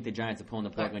don't move- think the Giants are pulling the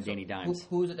plug on Danny Dimes.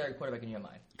 Who's the third quarterback in your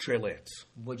mind? Trey Lance.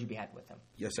 Would you be happy with him?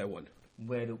 Yes, I would.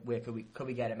 Where could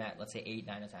we get him at? Let's say 8,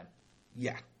 9, or 10.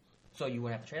 Yeah. So you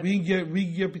wouldn't have to trade We him.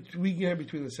 can get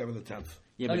between the 7th and 10th.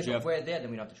 Yeah, Okay, but so you if have, we're there, then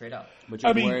we don't have to trade up. but you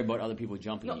have I to mean- worry about other people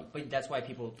jumping No, you. but that's why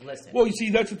people listen. Well, you see,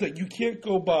 that's the thing. You can't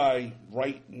go by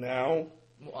right now.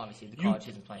 Well, obviously, the You, college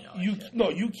isn't playing all that you shit. no,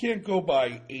 you can't go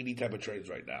by 80 type of trades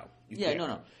right now. You Yeah, can't.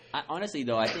 no. Honestly,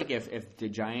 though, I think if the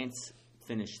Giants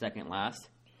finish second last,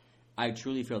 I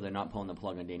truly feel they're not pulling the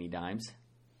plug on Danny Dimes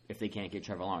if they can't get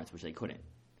Trevor Lawrence, which they couldn't.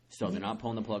 So they're not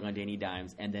pulling the plug on Danny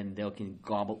Dimes, and then they can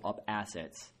gobble up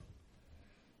assets,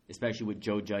 especially with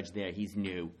Joe Judge there. He's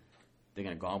new. They're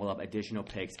going to gobble up additional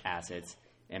picks, assets.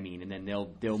 I mean, and then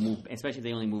they'll move, especially if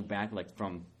they only move back like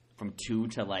from 2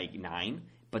 to like 9,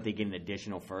 but they get an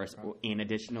additional first and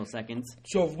additional seconds.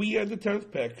 So if we had the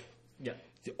 10th pick, Yeah.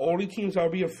 the only teams I'll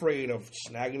be afraid of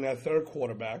snagging that third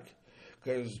quarterback,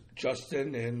 because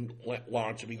Justin and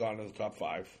Lawrence will be gone in the top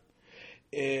 5,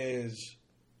 is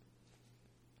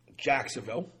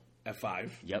Jacksonville at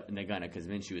 5. Yep, and they're gonna because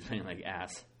Minshew is playing like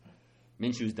ass.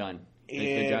 Minshew's done.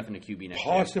 They're And drafting a QB next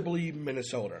year. possibly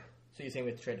Minnesota. So you're saying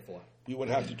we have to trade it for? We would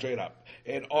have to trade up.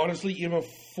 And honestly, even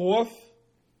 4th,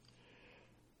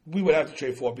 we would have to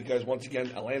trade for because, once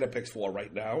again, Atlanta picks 4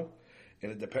 right now.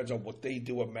 And it depends on what they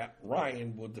do with Matt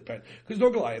Ryan will depend. Because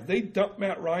don't lie, if they dump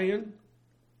Matt Ryan,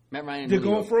 Matt Ryan. and they're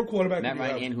Julio. going for a quarterback. Matt and you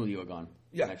Ryan have- and Julio are gone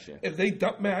next year. If they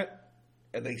dump Matt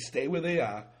and they stay where they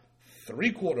are,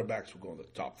 3 quarterbacks will go in the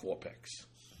top 4 picks.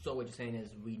 So what you're saying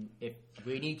is if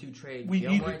we need to trade We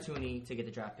Gilmore need and Tooney to get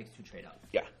the draft picks to trade up.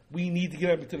 Yeah, we need to get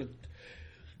up into the.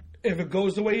 If it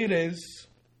goes the way it is,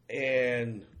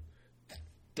 and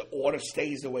the order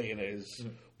stays the way it is,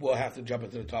 we'll have to jump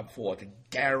into the top 4 to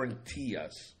guarantee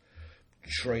us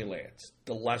Trey Lance,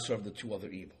 the lesser of the 2 other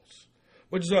evils,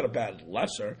 which is not a bad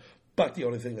lesser. But the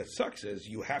only thing that sucks is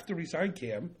you have to resign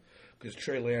Cam because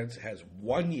Trey Lance has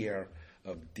 1 year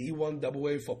of D1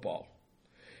 AA football.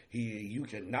 You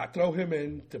cannot throw him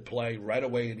in to play right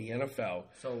away in the NFL.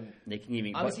 So They can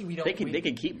even obviously we don't. They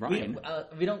can keep Ryan.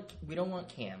 We don't want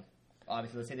Cam.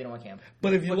 Obviously, let's say they don't want Cam.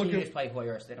 But if you What, look can you at just play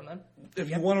Hoyer or Stidham then? if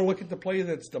you want to look at the player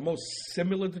that's the most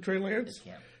similar to Trey Lance, It's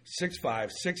Cam.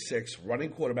 6'5", 6'6", running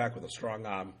quarterback with a strong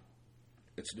arm,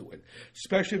 it's Newton.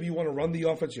 Especially if you want to run the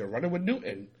offense, you're running with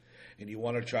Newton, and you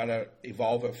want to try to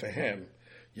evolve it for him,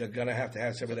 you're going to have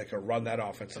somebody that can run that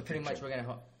offense. So pretty much we're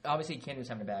gonna obviously Cam Newton's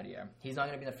having a bad year. He's not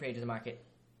gonna be in the free agent market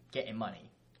getting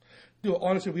money. Dude,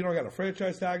 honestly, we don't got to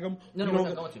franchise tag him. No, We we're don't-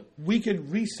 not going to. We can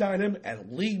re-sign him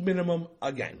at league minimum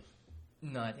again.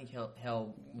 No, I think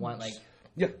he'll want like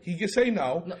Yeah, he can say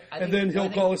no, No, I and think- then he'll I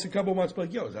think- call us a couple months,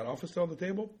 but yo, is that offer still on the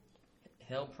table?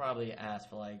 he'll probably ask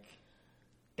for like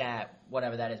that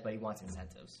whatever that is, but he wants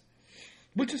incentives.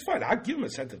 Which is fine. I'll give him a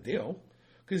incentive deal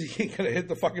because he ain't gonna hit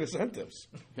the fucking incentives.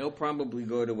 He'll probably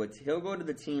go to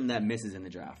the team that misses in the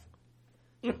draft.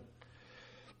 Yeah.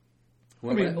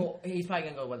 Whoever, mean, Well, he's probably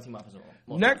gonna go one team off as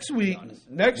well. Next week,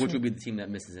 which would be the team that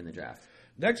misses in the draft.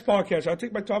 next podcast, I'll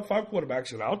take my top 5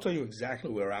 quarterbacks and I'll tell you exactly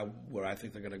where I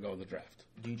think they're gonna go in the draft.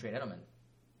 Do you trade Edelman?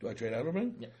 Do I trade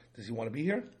Edelman? Yeah. Does he want to be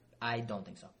here? I don't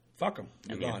think so. Fuck him.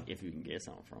 I He's mean, gone. if you can get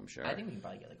something from, sure. I think we can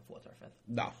probably get like a 4th or a 5th.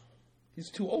 No, he's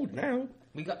too old now.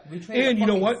 We traded And a you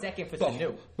know fucking what? second for but,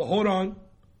 Sanu. but hold on.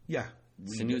 Yeah,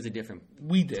 Sanu's a different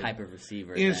we did. type of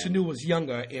receiver. And than- Sanu was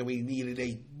younger, and we needed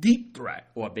a deep threat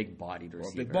or a big-bodied or a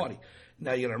receiver. big body.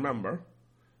 Now you got to remember,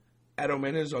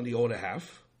 Edelman is on the older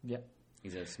half. Yep.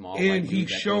 He's a small And white dude he's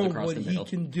that goes shown across what the he middle.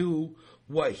 can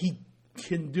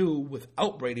do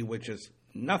without Brady, which is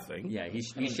nothing. Yeah,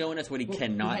 he's showing us what he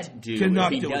cannot had- do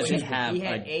Cannot if he do it. doesn't have He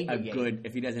had a a good good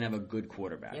if he doesn't have a good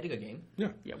quarterback. He had a good game.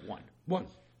 Yeah, Yeah, one. one.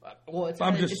 Well, it's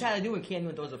I'm how, just- it's how to do when Cam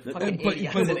Newton throws a But, fucking 80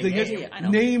 but the thing yeah, I know.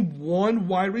 is, name one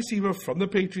wide receiver from the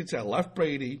Patriots that left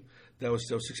Brady that was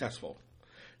still successful.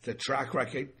 The track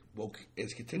record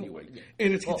is continuing,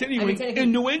 and it's continuing technically,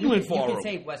 in New England you for can him.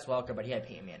 say Wes Welker, but he had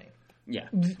Peyton Manning. Yeah,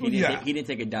 Yeah. he didn't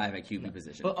take a dive at QB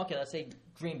position. But okay, let's say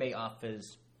Green Bay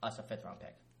offers us a 5th round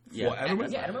pick. Yeah, For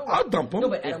Edelman? Yeah, Edelman. I'll dump him. No,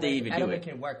 but If Edelman, they even do Edelman it.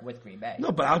 can work with Green Bay.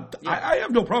 No, but I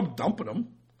have no problem dumping him.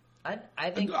 I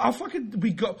think I'll fucking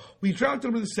we drafted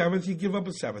him in the 7th. You give up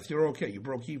a 7th. You're okay. You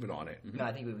broke even on it. no,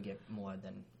 I think we would get more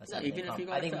than a 7th. even if you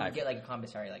go I think we at would 5. get like a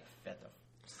compensatory like 5th.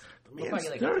 We'll Man, probably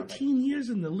get, like, a 5th pick. 13 years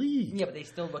in the league. Yeah, but they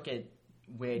still look at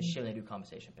weird shit when they do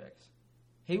compensation picks.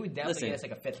 He would definitely get us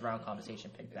like a 5th round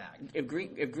compensation pick back. If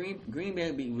Green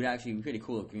Bay would actually be pretty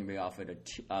cool if Green Bay offered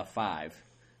a 5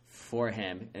 for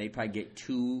him, and they'd probably get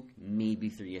 2, maybe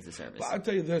 3 years of service. But I'll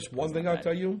tell you this. One thing not I'll bad.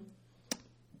 tell you.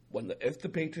 If the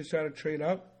Patriots try to trade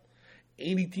up,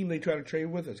 any team they try to trade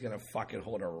with is going to fucking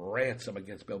hold a ransom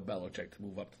against Bill Belichick to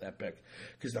move up to that pick.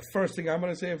 Because the first thing I'm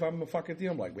going to say if I'm a fucking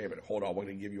team, I'm like, wait a minute, hold on, we're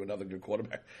going to give you another good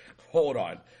quarterback. Hold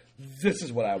on. This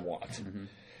is what I want. Mm-hmm.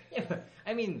 Yeah, but,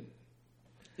 I mean,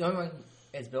 the only one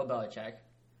is Bill Belichick.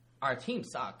 Our team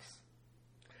sucks.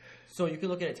 So you could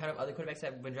look at a ton of other quarterbacks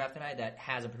that have been drafted high that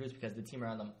hasn't produced because the team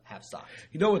around them have sucked.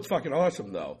 You know what's fucking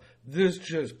awesome, though? This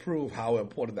just proved how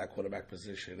important that quarterback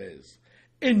position is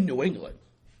in New England.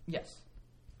 Yes.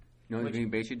 You know what Green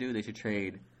Bay should do? They should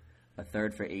trade a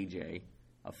 3rd for AJ,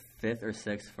 a 5th or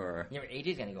 6th for. Yeah, but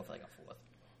AJ's going to go for like a 4th.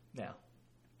 Yeah.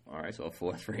 All right, so a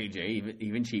 4th for AJ,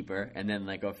 even cheaper, and then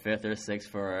like a 5th or 6th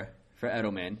for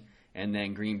Edelman, and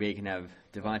then Green Bay can have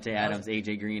Devontae Adams,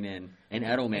 AJ Green, and They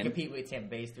Edelman, compete with Tampa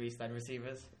Bay's 3 stud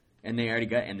receivers. and they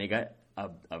got a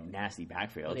nasty Well,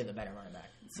 backfield. they have the better running back.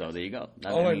 So there you go.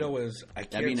 All I know is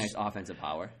that'd be nice offensive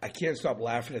power. I can't stop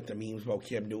laughing at the memes about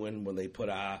Cam Newton when they put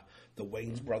the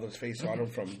Wayans brothers' face on him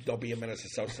from "Don't Be a Menace to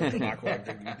South Central Rock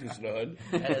Deuce in the Hood."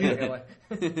 That is a good one.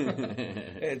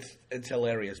 It's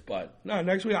hilarious, but no.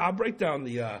 Next week I'll break down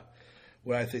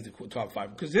what I think the top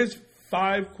 5 because there's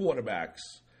 5 quarterbacks,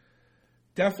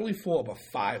 definitely 4, but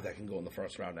 5 that can go in the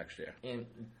first round next year. And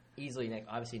easily,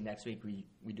 obviously, next week we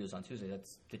do this on Tuesday.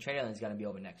 The trade deadline is going to be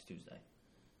over next Tuesday.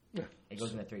 Yeah. It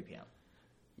goes in at 3 p.m.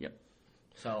 Yep.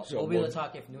 So So we'll be able to we'll-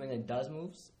 talk if New England does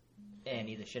moves and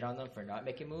either shit on them for not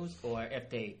making moves, or if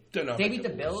they They're not if they beat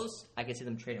making the moves. Bills, I can see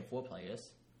them trading 4 players.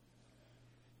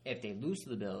 If they lose to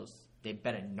the Bills, they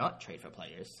better not trade for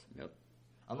players. Yep.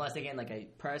 Unless they get like a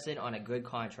person on a good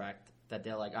contract that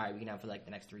they're like, all right, we can have for like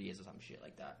the next 3 years or some shit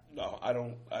like that. No, I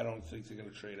don't think they're going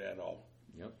to trade at all.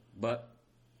 Yep. But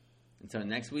until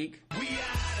next week. We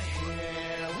outta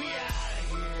here, we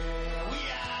outta here.